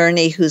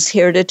McNerney, who's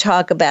here to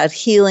talk about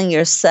healing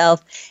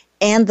yourself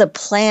and the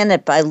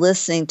planet by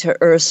listening to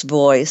Earth's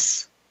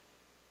voice.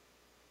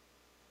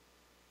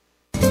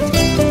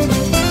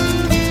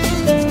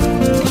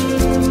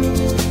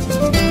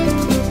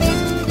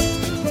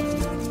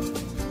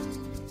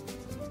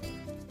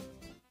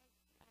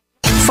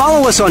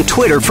 Follow us on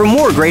Twitter for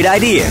more great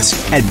ideas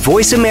at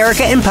Voice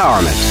America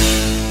Empowerment.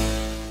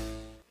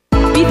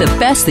 Be the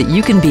best that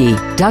you can be.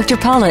 Dr.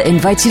 Paula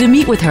invites you to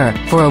meet with her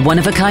for a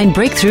one-of-a-kind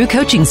breakthrough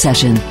coaching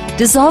session.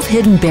 Dissolve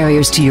hidden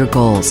barriers to your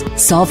goals,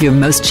 solve your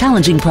most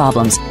challenging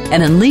problems,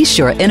 and unleash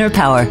your inner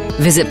power.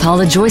 Visit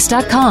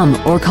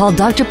paulajoyce.com or call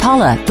Dr.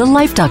 Paula, the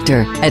Life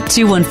Doctor, at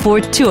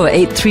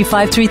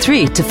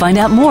 214-208-3533 to find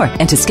out more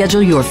and to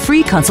schedule your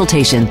free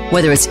consultation.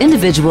 Whether it's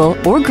individual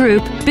or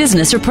group,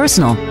 business or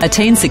personal,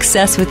 attain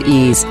success with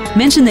ease.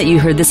 Mention that you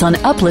heard this on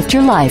Uplift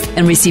Your Life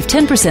and receive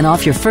 10%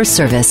 off your first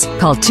service.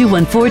 Call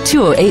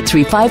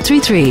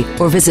 214-208-3533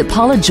 or visit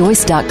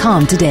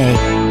paulajoyce.com today.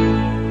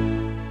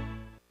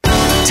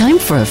 Time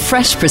for a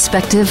fresh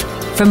perspective.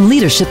 From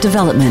leadership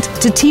development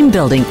to team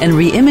building and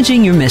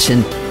re-imaging your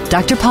mission,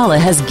 Dr. Paula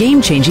has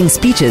game-changing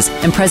speeches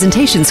and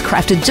presentations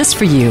crafted just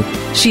for you.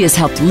 She has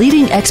helped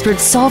leading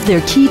experts solve their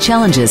key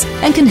challenges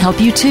and can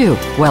help you too,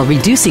 while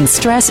reducing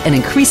stress and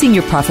increasing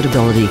your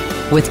profitability.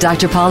 With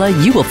Dr. Paula,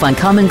 you will find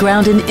common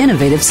ground and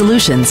innovative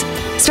solutions.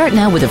 Start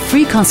now with a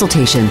free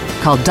consultation.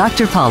 Call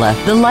Dr. Paula,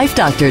 the Life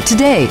Doctor,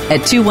 today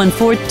at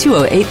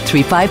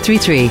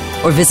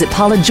 214-208-3533 or visit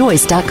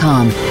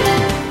paulajoyce.com.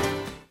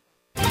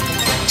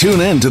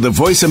 Tune in to the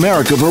Voice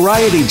America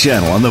Variety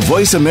channel on the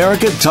Voice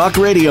America Talk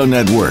Radio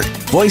Network.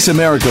 Voice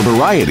America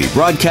Variety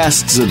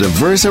broadcasts a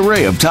diverse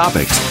array of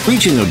topics,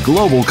 reaching a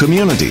global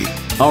community.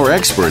 Our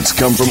experts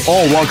come from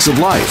all walks of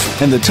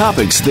life, and the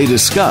topics they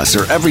discuss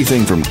are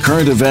everything from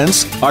current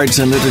events, arts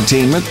and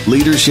entertainment,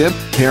 leadership,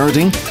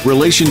 parenting,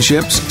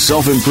 relationships,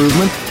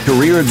 self-improvement,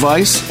 career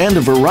advice, and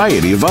a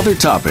variety of other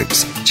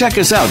topics. Check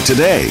us out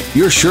today.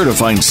 You're sure to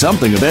find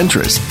something of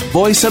interest.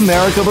 Voice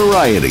America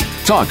Variety.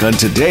 Talk on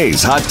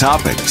today's hot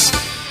topics.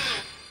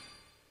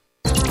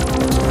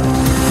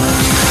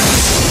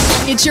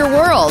 It's your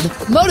world.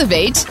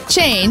 Motivate,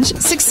 change,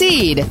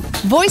 succeed.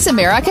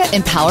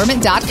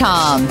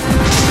 VoiceAmericaEmpowerment.com.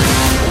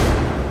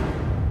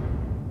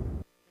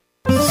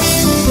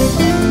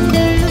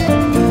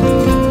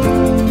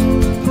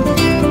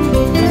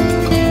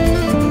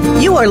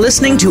 You are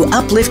listening to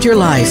Uplift Your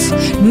Life,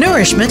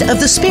 Nourishment of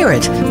the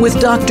Spirit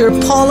with Dr.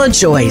 Paula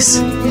Joyce.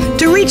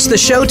 To reach the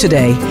show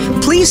today,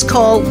 please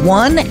call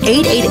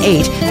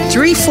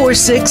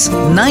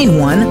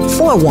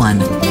 1-888-346-9141.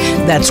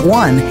 That's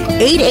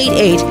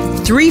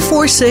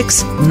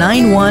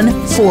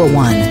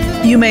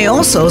 1-888-346-9141. You may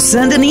also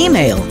send an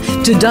email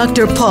to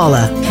Dr.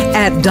 Paula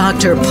at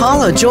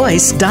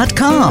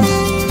drpaulajoyce.com.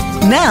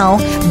 Now,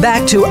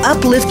 back to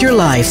Uplift Your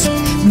Life,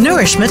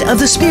 Nourishment of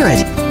the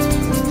Spirit.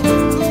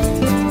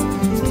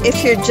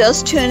 If you're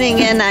just tuning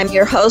in, I'm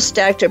your host,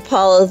 Dr.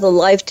 Paula, the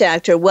Life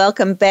Doctor.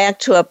 Welcome back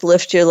to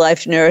Uplift Your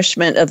Life,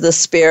 Nourishment of the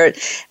Spirit.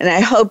 And I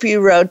hope you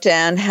wrote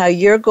down how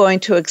you're going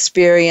to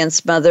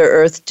experience Mother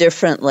Earth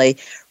differently.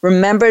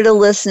 Remember to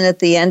listen at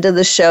the end of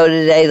the show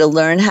today to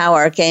learn how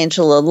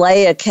Archangel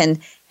Alea can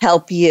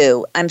help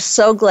you. I'm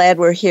so glad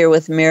we're here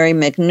with Mary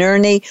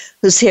McNerney,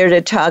 who's here to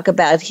talk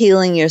about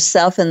healing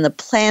yourself and the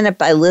planet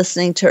by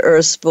listening to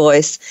Earth's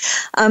voice.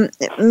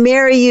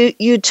 Mary,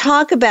 you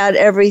talk about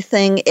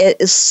everything it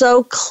is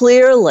so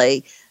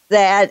clearly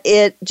that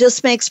it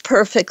just makes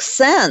perfect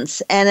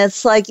sense. And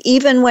it's like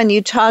even when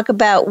you talk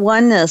about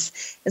oneness,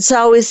 it's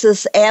always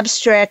this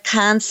abstract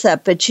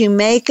concept, but you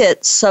make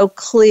it so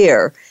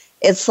clear.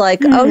 It's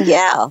like, oh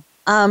yeah,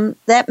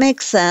 that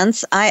makes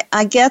sense.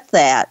 I get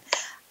that.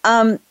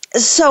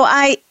 So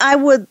I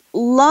would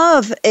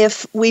love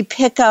if we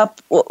pick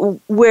up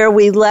where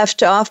we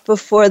left off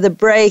before the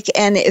break,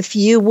 and if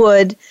you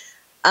would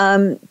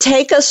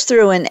take us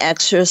through an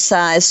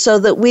exercise so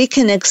that we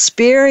can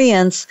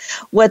experience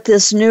what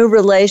this new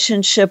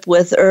relationship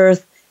with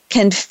Earth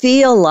can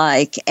feel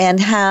like, and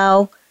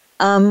how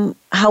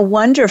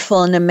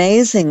wonderful and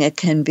amazing it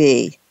can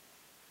be.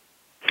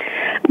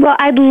 Well,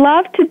 I'd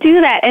love to do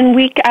that, and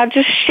I'll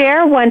just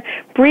share one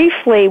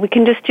briefly. We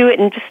can just do it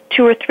in just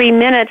 2 or 3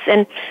 minutes,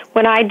 and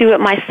when I do it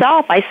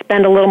myself, I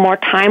spend a little more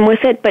time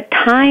with it, but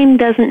time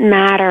doesn't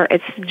matter.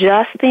 It's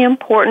just the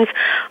importance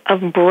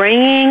of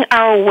bringing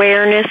our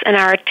awareness and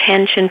our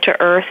attention to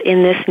Earth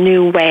in this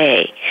new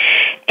way.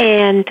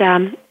 And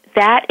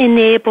that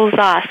enables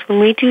us, when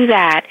we do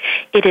that,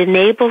 it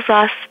enables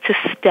us to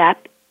step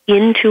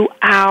into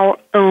our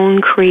own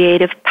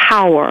creative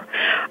power,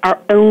 our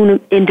own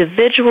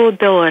individual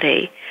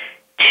ability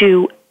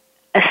to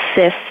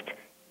assist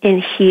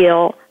and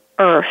heal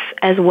Earth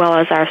as well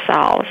as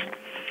ourselves.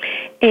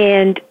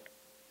 And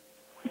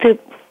the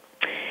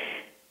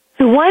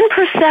one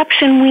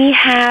perception we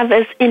have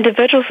as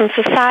individuals and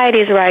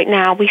societies right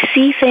now, we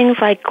see things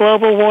like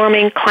global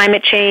warming,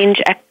 climate change,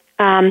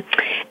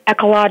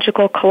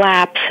 ecological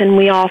collapse, and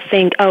we all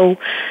think, oh,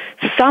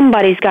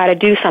 somebody's got to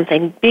do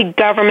something. Big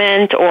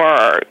government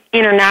or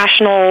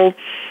international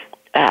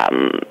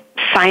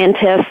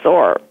scientists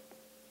or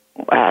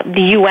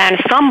the UN,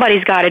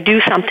 somebody's got to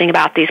do something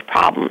about these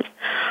problems.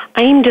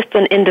 I am just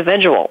an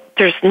individual.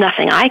 There's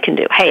nothing I can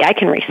do. Hey, I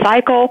can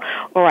recycle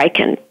or I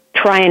can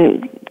try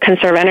and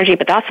conserve energy,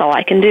 but that's all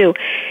I can do.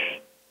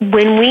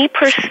 When we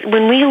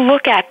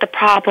look at the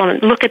problem,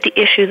 look at the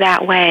issue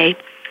that way,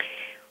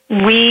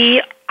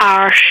 we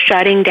are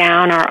shutting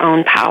down our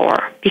own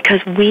power,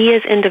 because we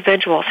as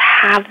individuals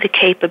have the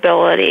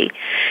capability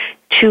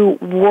to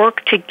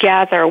work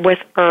together with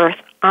Earth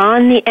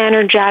on the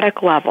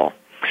energetic level.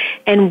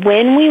 And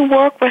when we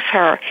work with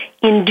her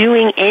in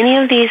doing any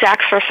of these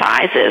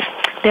exercises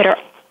that are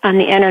on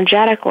the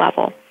energetic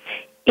level,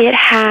 it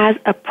has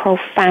a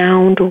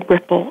profound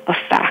ripple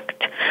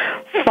effect,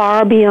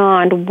 far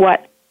beyond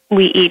what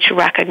we each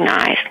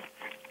recognize.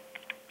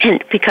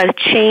 And because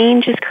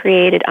change is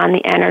created on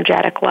the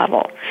energetic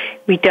level,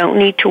 we don't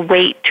need to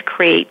wait to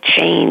create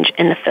change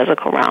in the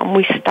physical realm.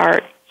 We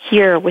start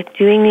here with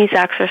doing these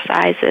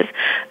exercises,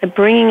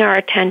 bringing our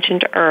attention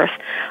to Earth,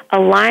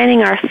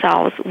 aligning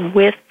ourselves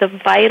with the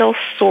vital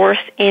source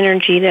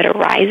energy that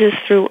arises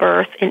through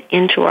Earth and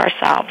into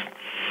ourselves.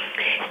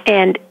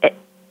 And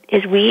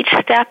as we each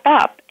step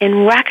up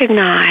and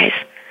recognize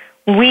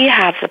we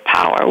have the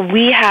power,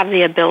 we have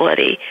the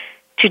ability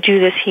to do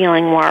this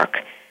healing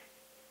work,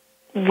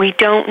 we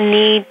don't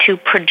need to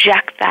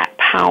project that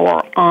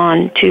power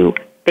onto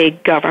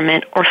big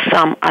government or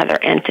some other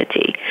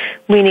entity.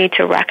 We need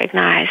to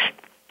recognize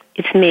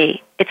it's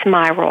me, it's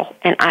my role,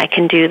 and I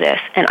can do this,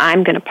 and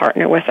I'm going to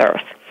partner with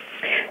Earth.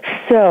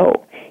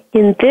 So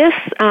in this,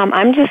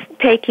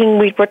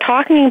 we're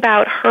talking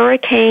about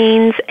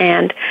hurricanes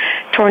and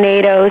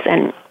tornadoes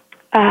and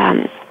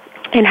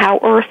how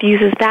Earth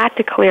uses that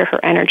to clear her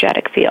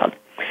energetic field.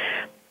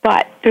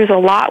 But there's a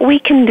lot we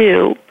can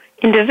do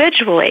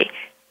individually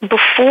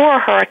before a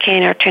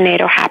hurricane or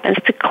tornado happens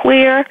to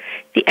clear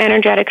the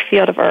energetic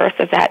field of Earth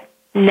of that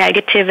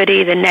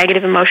negativity, the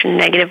negative emotion,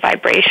 negative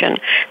vibration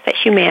that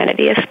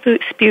humanity has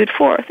spewed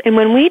forth. And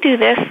when we do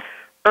this,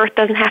 Earth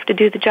doesn't have to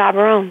do the job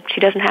her own. She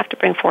doesn't have to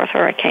bring forth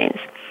hurricanes.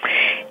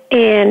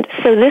 And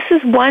so this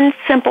is one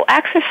simple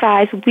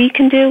exercise we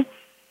can do.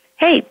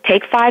 Hey,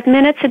 take 5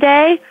 minutes a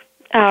day,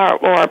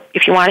 or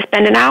if you want to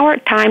spend an hour,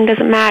 time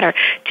doesn't matter,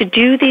 to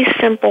do a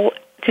simple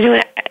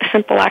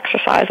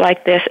exercise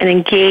like this and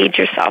engage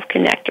yourself,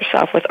 connect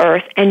yourself with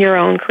Earth and your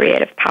own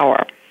creative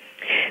power.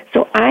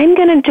 So I'm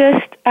going to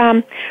just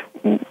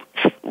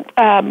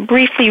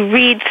briefly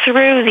read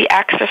through the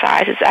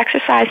exercises.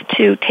 Exercise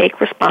 2, take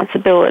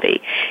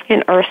responsibility,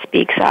 and Earth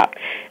speaks up.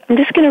 I'm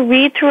just going to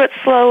read through it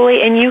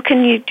slowly, and you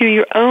can do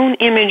your own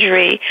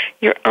imagery,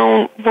 your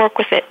own work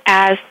with it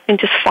and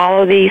just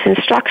follow these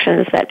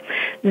instructions. That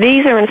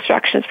these are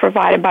instructions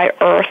provided by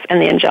Earth and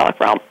the angelic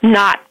realm,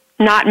 not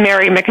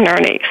Mary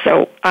McNerney.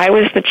 So I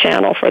was the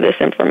channel for this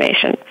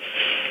information.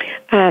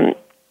 And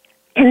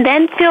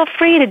then feel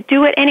free to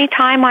do it any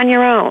time on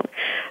your own.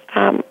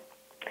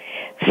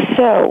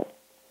 So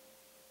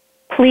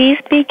please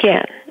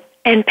begin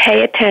and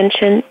pay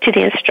attention to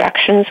the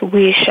instructions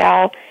we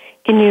shall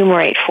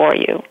enumerate for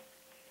you.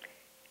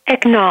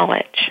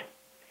 Acknowledge.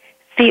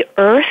 The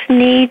Earth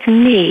needs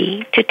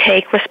me to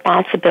take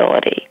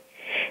responsibility.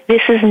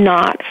 This is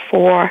not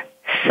for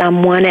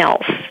someone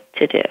else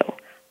to do.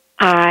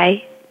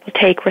 I will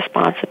take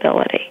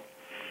responsibility.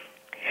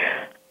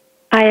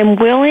 I am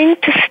willing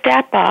to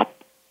step up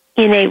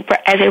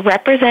as a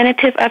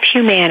representative of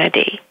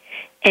humanity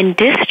and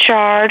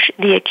discharge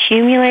the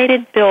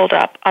accumulated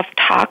buildup of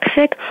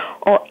toxic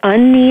or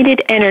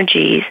unneeded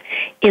energies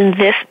in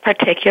this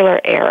particular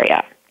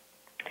area.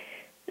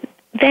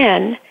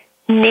 Then,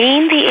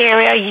 name the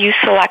area you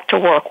select to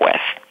work with.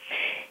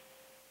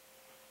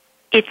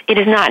 It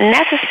is not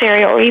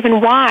necessary or even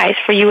wise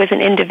for you as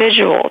an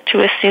individual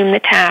to assume the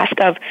task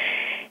of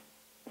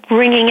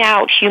bringing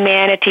out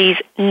humanity's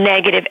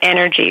negative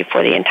energy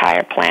for the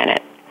entire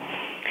planet.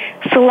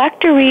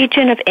 Select a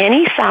region of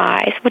any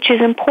size which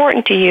is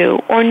important to you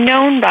or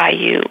known by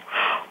you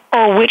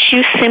or which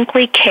you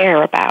simply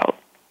care about.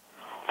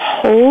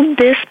 Hold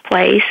this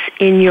place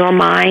in your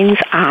mind's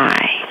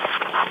eye.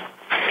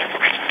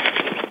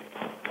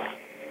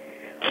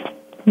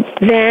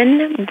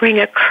 Then bring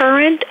a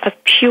current of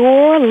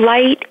pure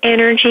light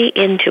energy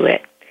into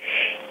it.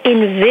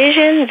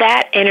 Envision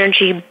that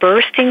energy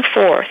bursting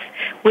forth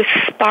with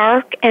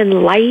spark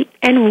and light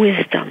and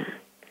wisdom.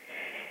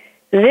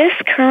 This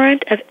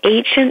current of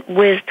ancient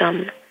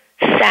wisdom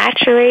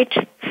saturates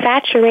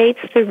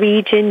the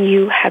region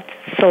you have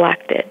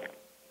selected.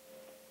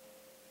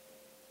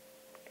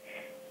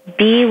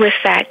 Be with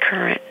that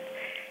current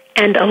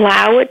and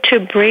allow it to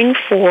bring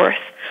forth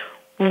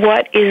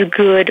what is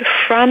good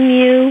from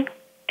you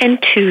and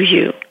to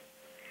you.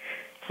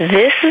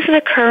 This is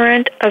the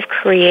current of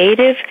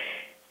creativity,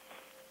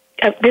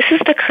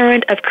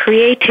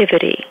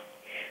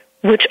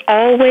 which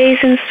always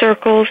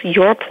encircles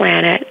your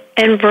planet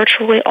and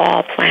virtually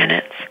all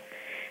planets.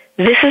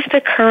 This is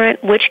the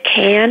current which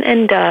can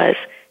and does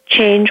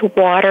change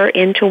water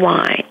into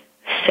wine,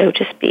 so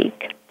to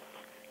speak.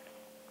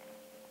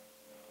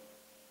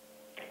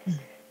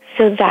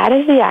 So that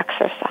is the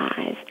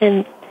exercise.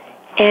 And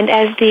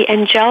as the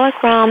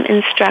angelic realm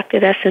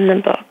instructed us in the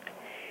book,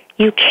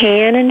 you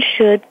can and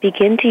should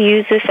begin to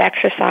use this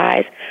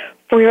exercise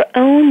for your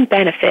own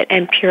benefit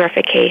and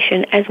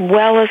purification as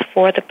well as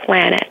for the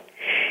planet.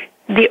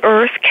 The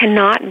Earth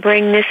cannot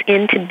bring this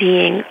into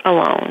being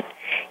alone.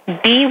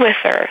 Be with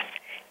Earth.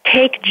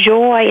 Take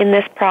joy in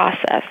this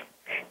process,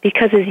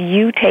 because as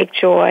you take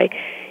joy,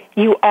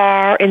 you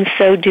are, in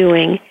so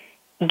doing,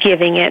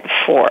 giving it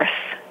forth.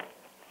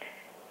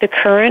 The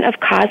current of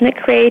cosmic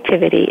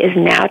creativity is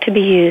now to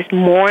be used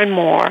more and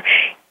more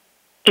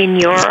in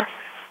your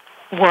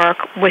work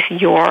with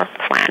your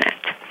planet.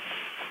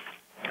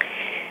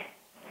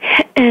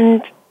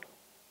 And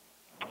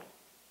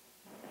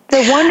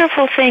the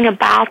wonderful thing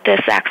about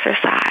this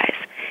exercise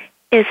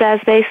is,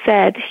 as they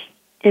said,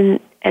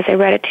 as I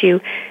read it to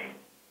you,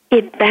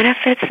 it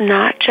benefits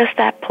not just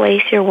that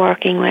place you're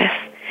working with,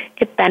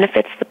 it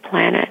benefits the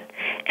planet.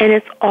 And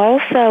it's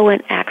also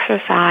an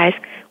exercise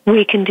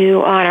we can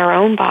do on our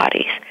own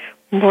bodies.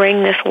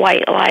 Bring this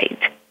white light,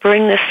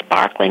 bring this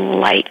sparkling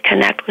light,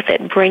 connect with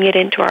it, bring it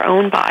into our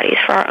own bodies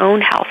for our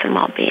own health and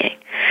well-being.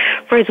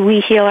 For as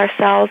we heal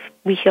ourselves,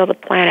 we heal the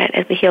planet.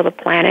 As we heal the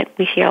planet,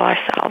 we heal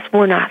ourselves.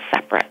 We're not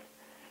separate.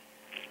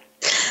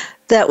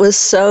 That was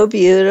so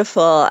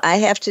beautiful. I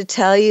have to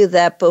tell you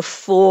that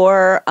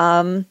before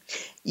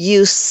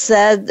you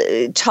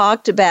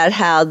talked about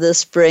how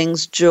this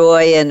brings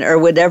joy or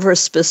whatever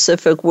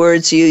specific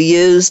words you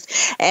used.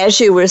 As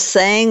you were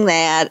saying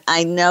that,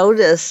 I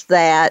noticed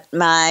that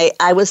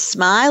I was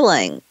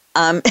smiling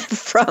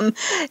from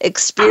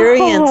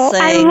experiencing. Oh,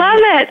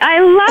 I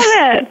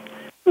love it.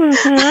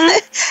 Mm-hmm.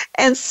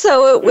 And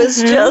so it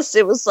was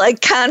it was like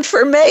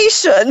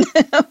confirmation.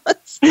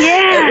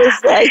 It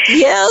was like,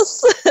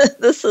 yes,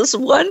 this is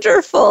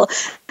wonderful.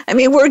 I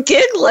mean, we're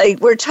giggling.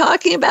 We're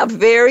talking about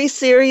very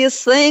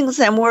serious things,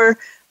 and we're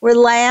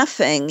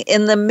laughing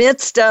in the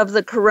midst of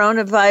the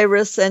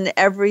coronavirus and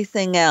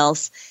everything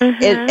else.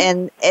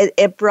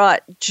 It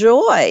brought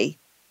joy.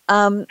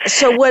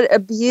 So what a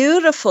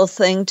beautiful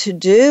thing to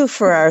do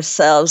for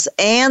ourselves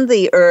and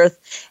the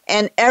Earth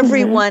and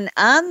everyone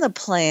on the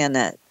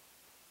planet.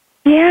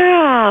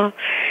 Yeah.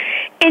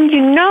 And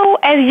you know,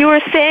 as you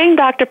were saying,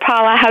 Dr.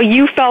 Paula, how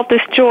you felt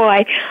this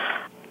joy,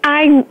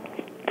 I'm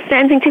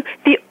sensing too,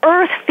 the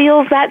Earth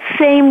feels that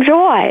same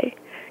joy.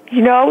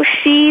 You know,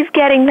 she's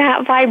getting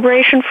that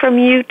vibration from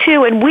you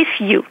too, and with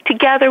you,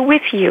 together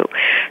with you.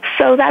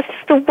 So that's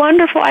the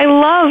wonderful, I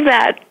love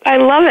that. I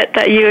love it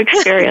that you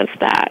experienced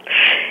that.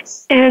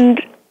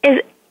 And as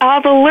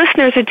all the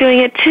listeners are doing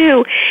it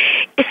too,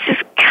 it's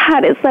just,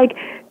 God, it's like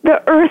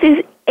the earth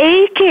is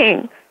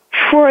aching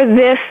for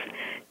this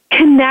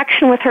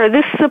connection with her,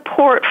 this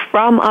support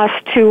from us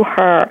to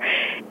her.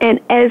 And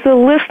as the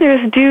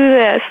listeners do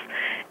this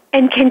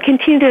and can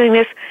continue doing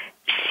this,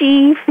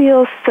 she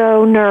feels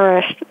so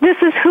nourished. This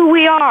is who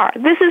we are.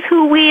 This is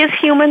who we as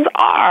humans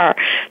are.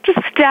 Just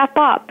step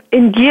up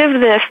and give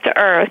this to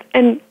Earth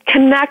and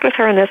connect with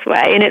her in this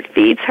way. And it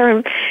feeds her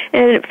and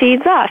it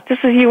feeds us,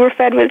 just as you were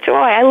fed with joy.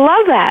 I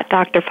love that,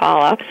 Dr.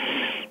 Paula.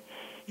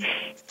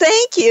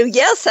 Thank you.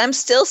 Yes, I'm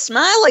still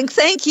smiling.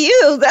 Thank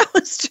you. That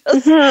was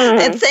just,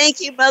 and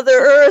thank you, Mother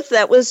Earth.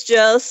 That was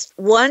just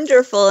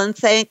wonderful. And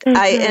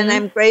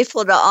I'm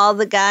grateful to all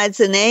the guides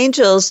and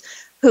angels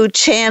who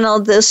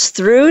channeled this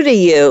through to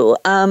you.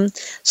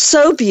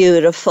 So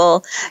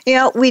beautiful. You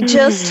know, we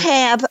just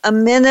have a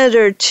minute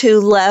or two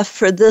left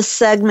for this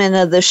segment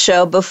of the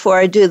show before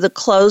I do the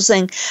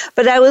closing.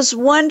 But I was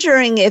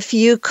wondering if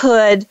you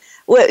could,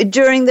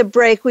 during the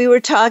break, we were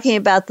talking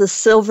about the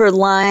silver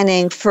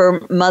lining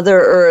for Mother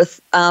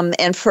Earth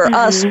and for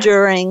us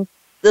during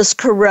this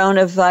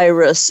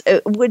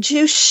coronavirus. Would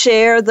you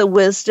share the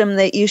wisdom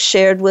that you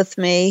shared with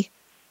me?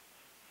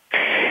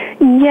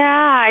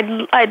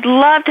 Yeah, I'd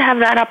love to have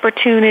that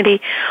opportunity.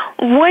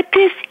 What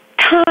this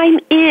time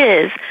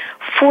is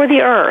for the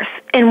Earth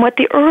and what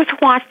the Earth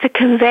wants to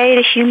convey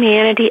to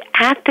humanity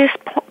at this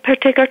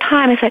particular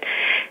time is that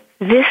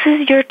this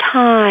is your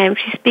time.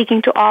 She's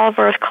speaking to all of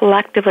Earth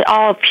collectively,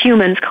 all of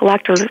humans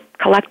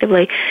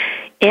collectively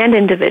and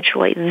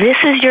individually. This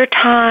is your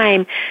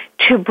time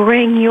to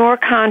bring your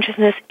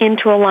consciousness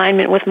into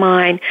alignment with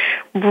mine.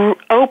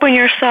 Open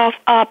yourself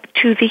up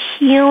to the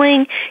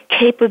healing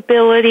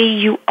capability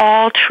you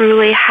all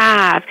truly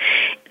have.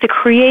 The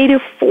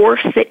creative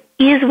force that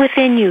is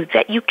within you,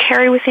 that you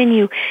carry within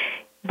you.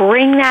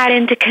 Bring that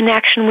into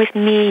connection with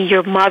me,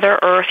 your Mother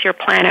Earth, your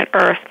planet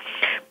Earth.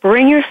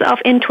 Bring yourself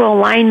into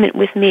alignment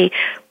with me.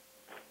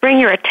 Bring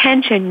your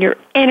attention, your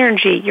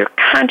energy, your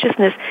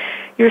consciousness,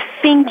 your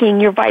thinking,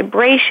 your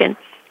vibration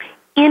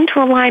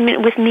into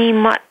alignment with me,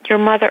 your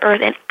Mother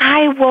Earth, and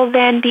I will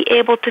then be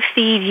able to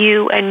feed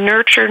you and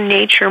nurture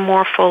nature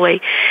more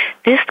fully.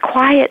 This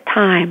quiet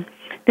time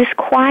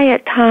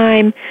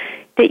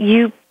that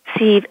you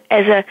perceive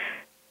as a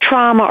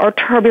trauma or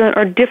turbulent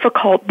or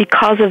difficult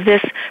because of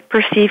this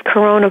perceived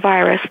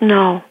coronavirus,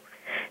 no.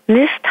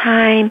 This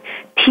time,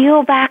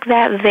 peel back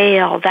that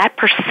veil, that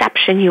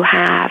perception you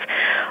have,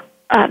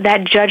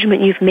 that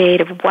judgment you've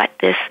made of what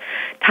this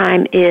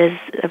time is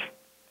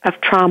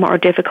of trauma or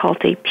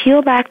difficulty.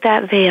 Peel back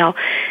that veil.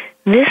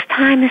 This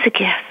time is a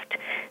gift.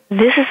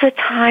 This is a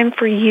time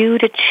for you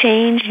to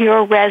change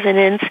your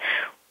resonance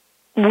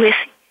with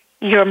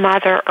your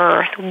Mother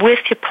Earth, with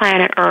your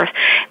planet Earth,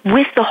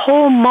 with the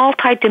whole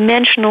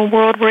multidimensional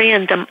world we're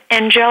in, the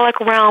angelic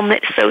realm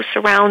that so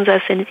surrounds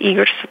us and is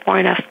eager to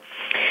support us.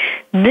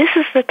 This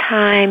is the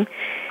time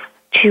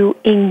to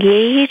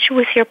engage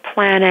with your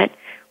planet,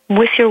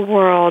 with your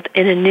world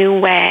in a new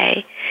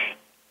way.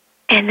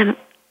 And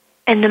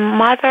the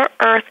Mother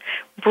Earth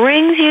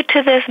brings you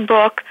to this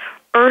book,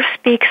 Earth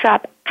Speaks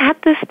Up,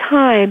 at this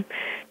time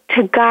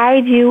to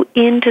guide you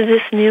into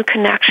this new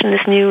connection,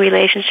 this new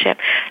relationship.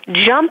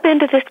 Jump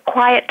into this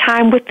quiet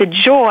time with the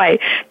joy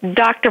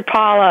Dr.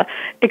 Paula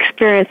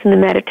experienced in the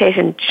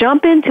meditation.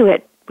 Jump into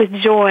it with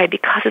joy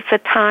because it's a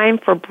time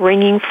for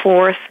bringing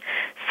forth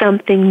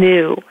something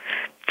new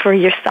for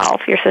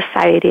yourself, your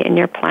society, and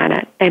your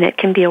planet. And it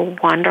can be a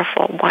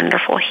wonderful,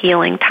 wonderful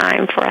healing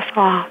time for us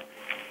all.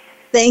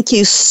 Thank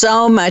you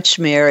so much,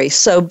 Mary.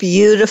 So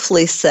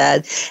beautifully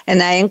said.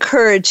 And I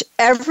encourage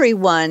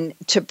everyone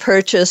to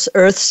purchase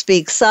Earth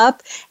Speaks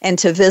Up and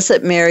to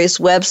visit Mary's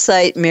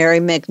website,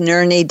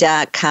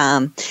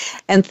 marymcnerney.com.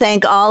 And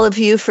thank all of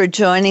you for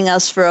joining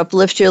us for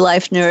Uplift Your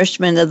Life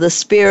Nourishment of the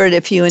Spirit.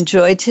 If you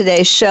enjoyed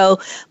today's show,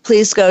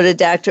 please go to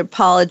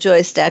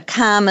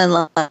drpaulajoyce.com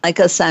and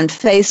like us on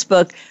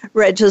Facebook.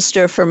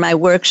 Register for my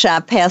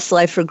workshop, Past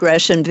Life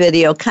Regression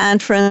Video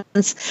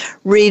Conference.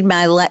 Read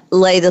my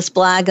latest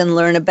blog and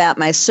learn about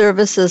my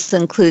services,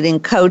 including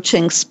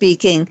coaching,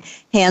 speaking,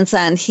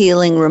 hands-on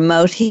healing,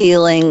 remote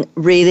healing,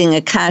 reading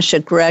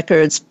Akashic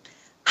Records,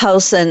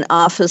 house and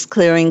office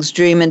clearings,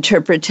 dream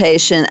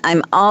interpretation.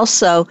 I'm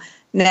also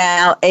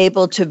now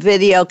able to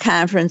video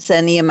conference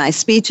any of my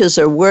speeches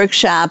or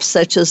workshops,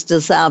 such as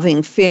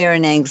Dissolving Fear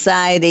and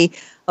Anxiety,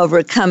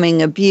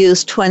 Overcoming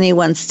Abuse,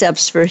 21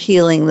 Steps for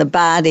Healing the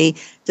Body,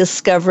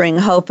 Discovering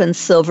Hope and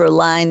Silver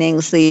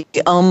Linings, the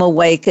Om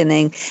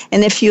Awakening.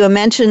 And if you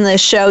mention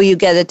this show, you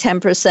get a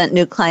 10%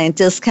 new client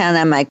discount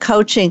on my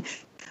coaching,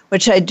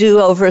 which I do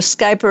over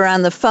Skype or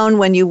on the phone.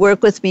 When you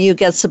work with me, you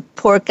get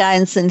support,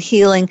 guidance, and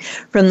healing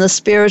from the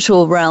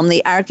spiritual realm.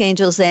 The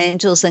archangels,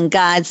 angels, and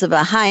guides of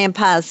a high and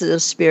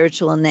positive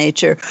spiritual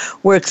nature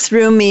work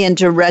through me and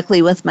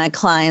directly with my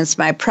clients.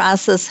 My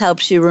process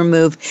helps you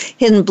remove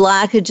hidden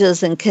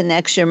blockages and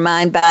connects your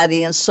mind,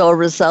 body, and soul,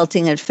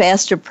 resulting in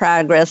faster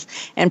progress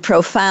and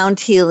profound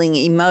healing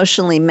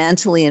emotionally,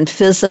 mentally, and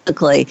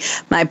physically.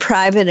 My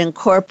private and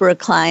corporate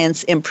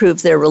clients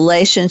improve their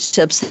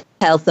relationships,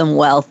 health, and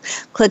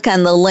wealth. Click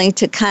on the link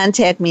to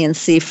contact me and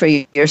see for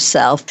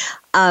yourself.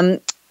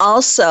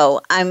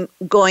 Also, I'm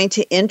going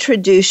to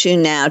introduce you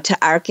now to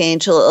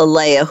Archangel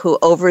Alea, who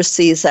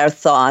oversees our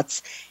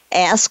thoughts.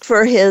 Ask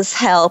for his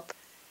help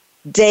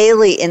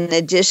daily in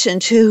addition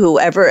to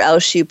whoever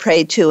else you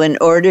pray to in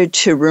order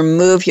to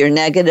remove your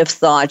negative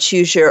thoughts.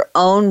 Use your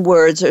own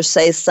words or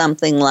say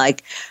something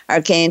like,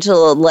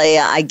 Archangel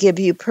Alea, I give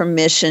you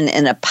permission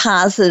in a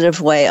positive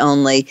way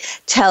only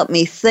to help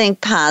me think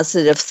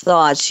positive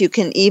thoughts. You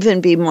can even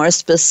be more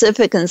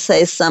specific and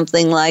say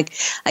something like,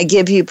 I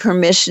give you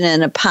permission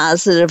in a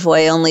positive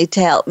way only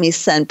to help me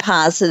send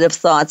positive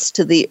thoughts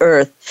to the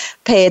earth.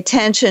 Pay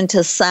attention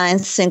to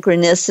signs,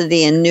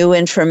 synchronicity, and new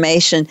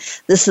information.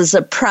 This is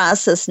a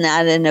process,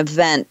 not an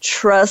event.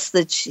 Trust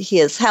that he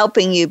is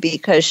helping you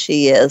because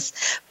she is.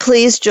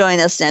 Please join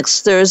us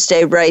next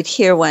Thursday right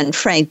here when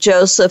Frank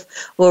Joseph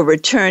will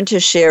return to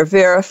share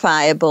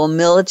verifiable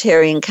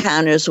military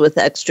encounters with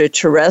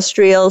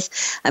extraterrestrials.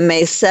 On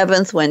May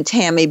 7th, when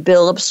Tammy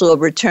Billups will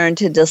return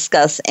to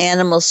discuss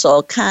animal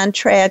soul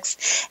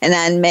contracts. And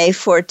on May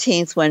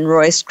 14th, when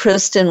Royce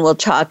Kristen will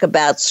talk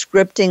about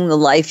scripting the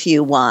life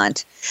you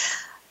want.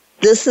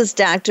 This is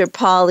Dr.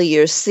 Paula,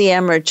 your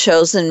CM or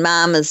chosen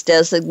mom, as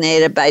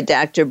designated by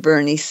Dr.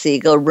 Bernie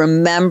Siegel.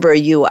 Remember,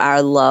 you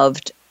are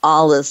loved.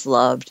 All is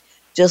loved.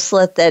 Just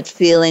let that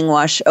feeling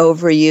wash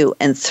over you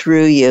and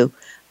through you.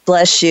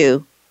 Bless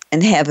you,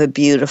 and have a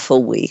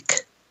beautiful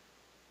week.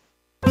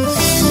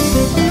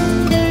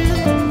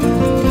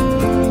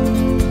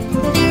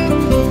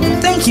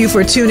 Thank you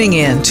for tuning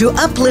in to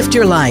Uplift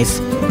Your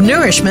Life,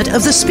 Nourishment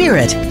of the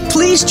Spirit.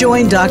 Please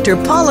join Dr.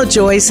 Paula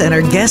Joyce and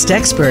her guest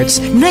experts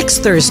next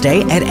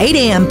Thursday at 8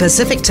 a.m.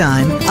 Pacific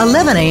Time,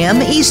 11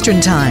 a.m. Eastern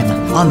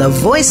Time on the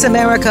Voice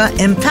America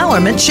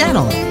Empowerment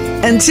Channel.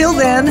 Until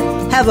then,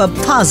 have a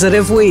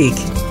positive week.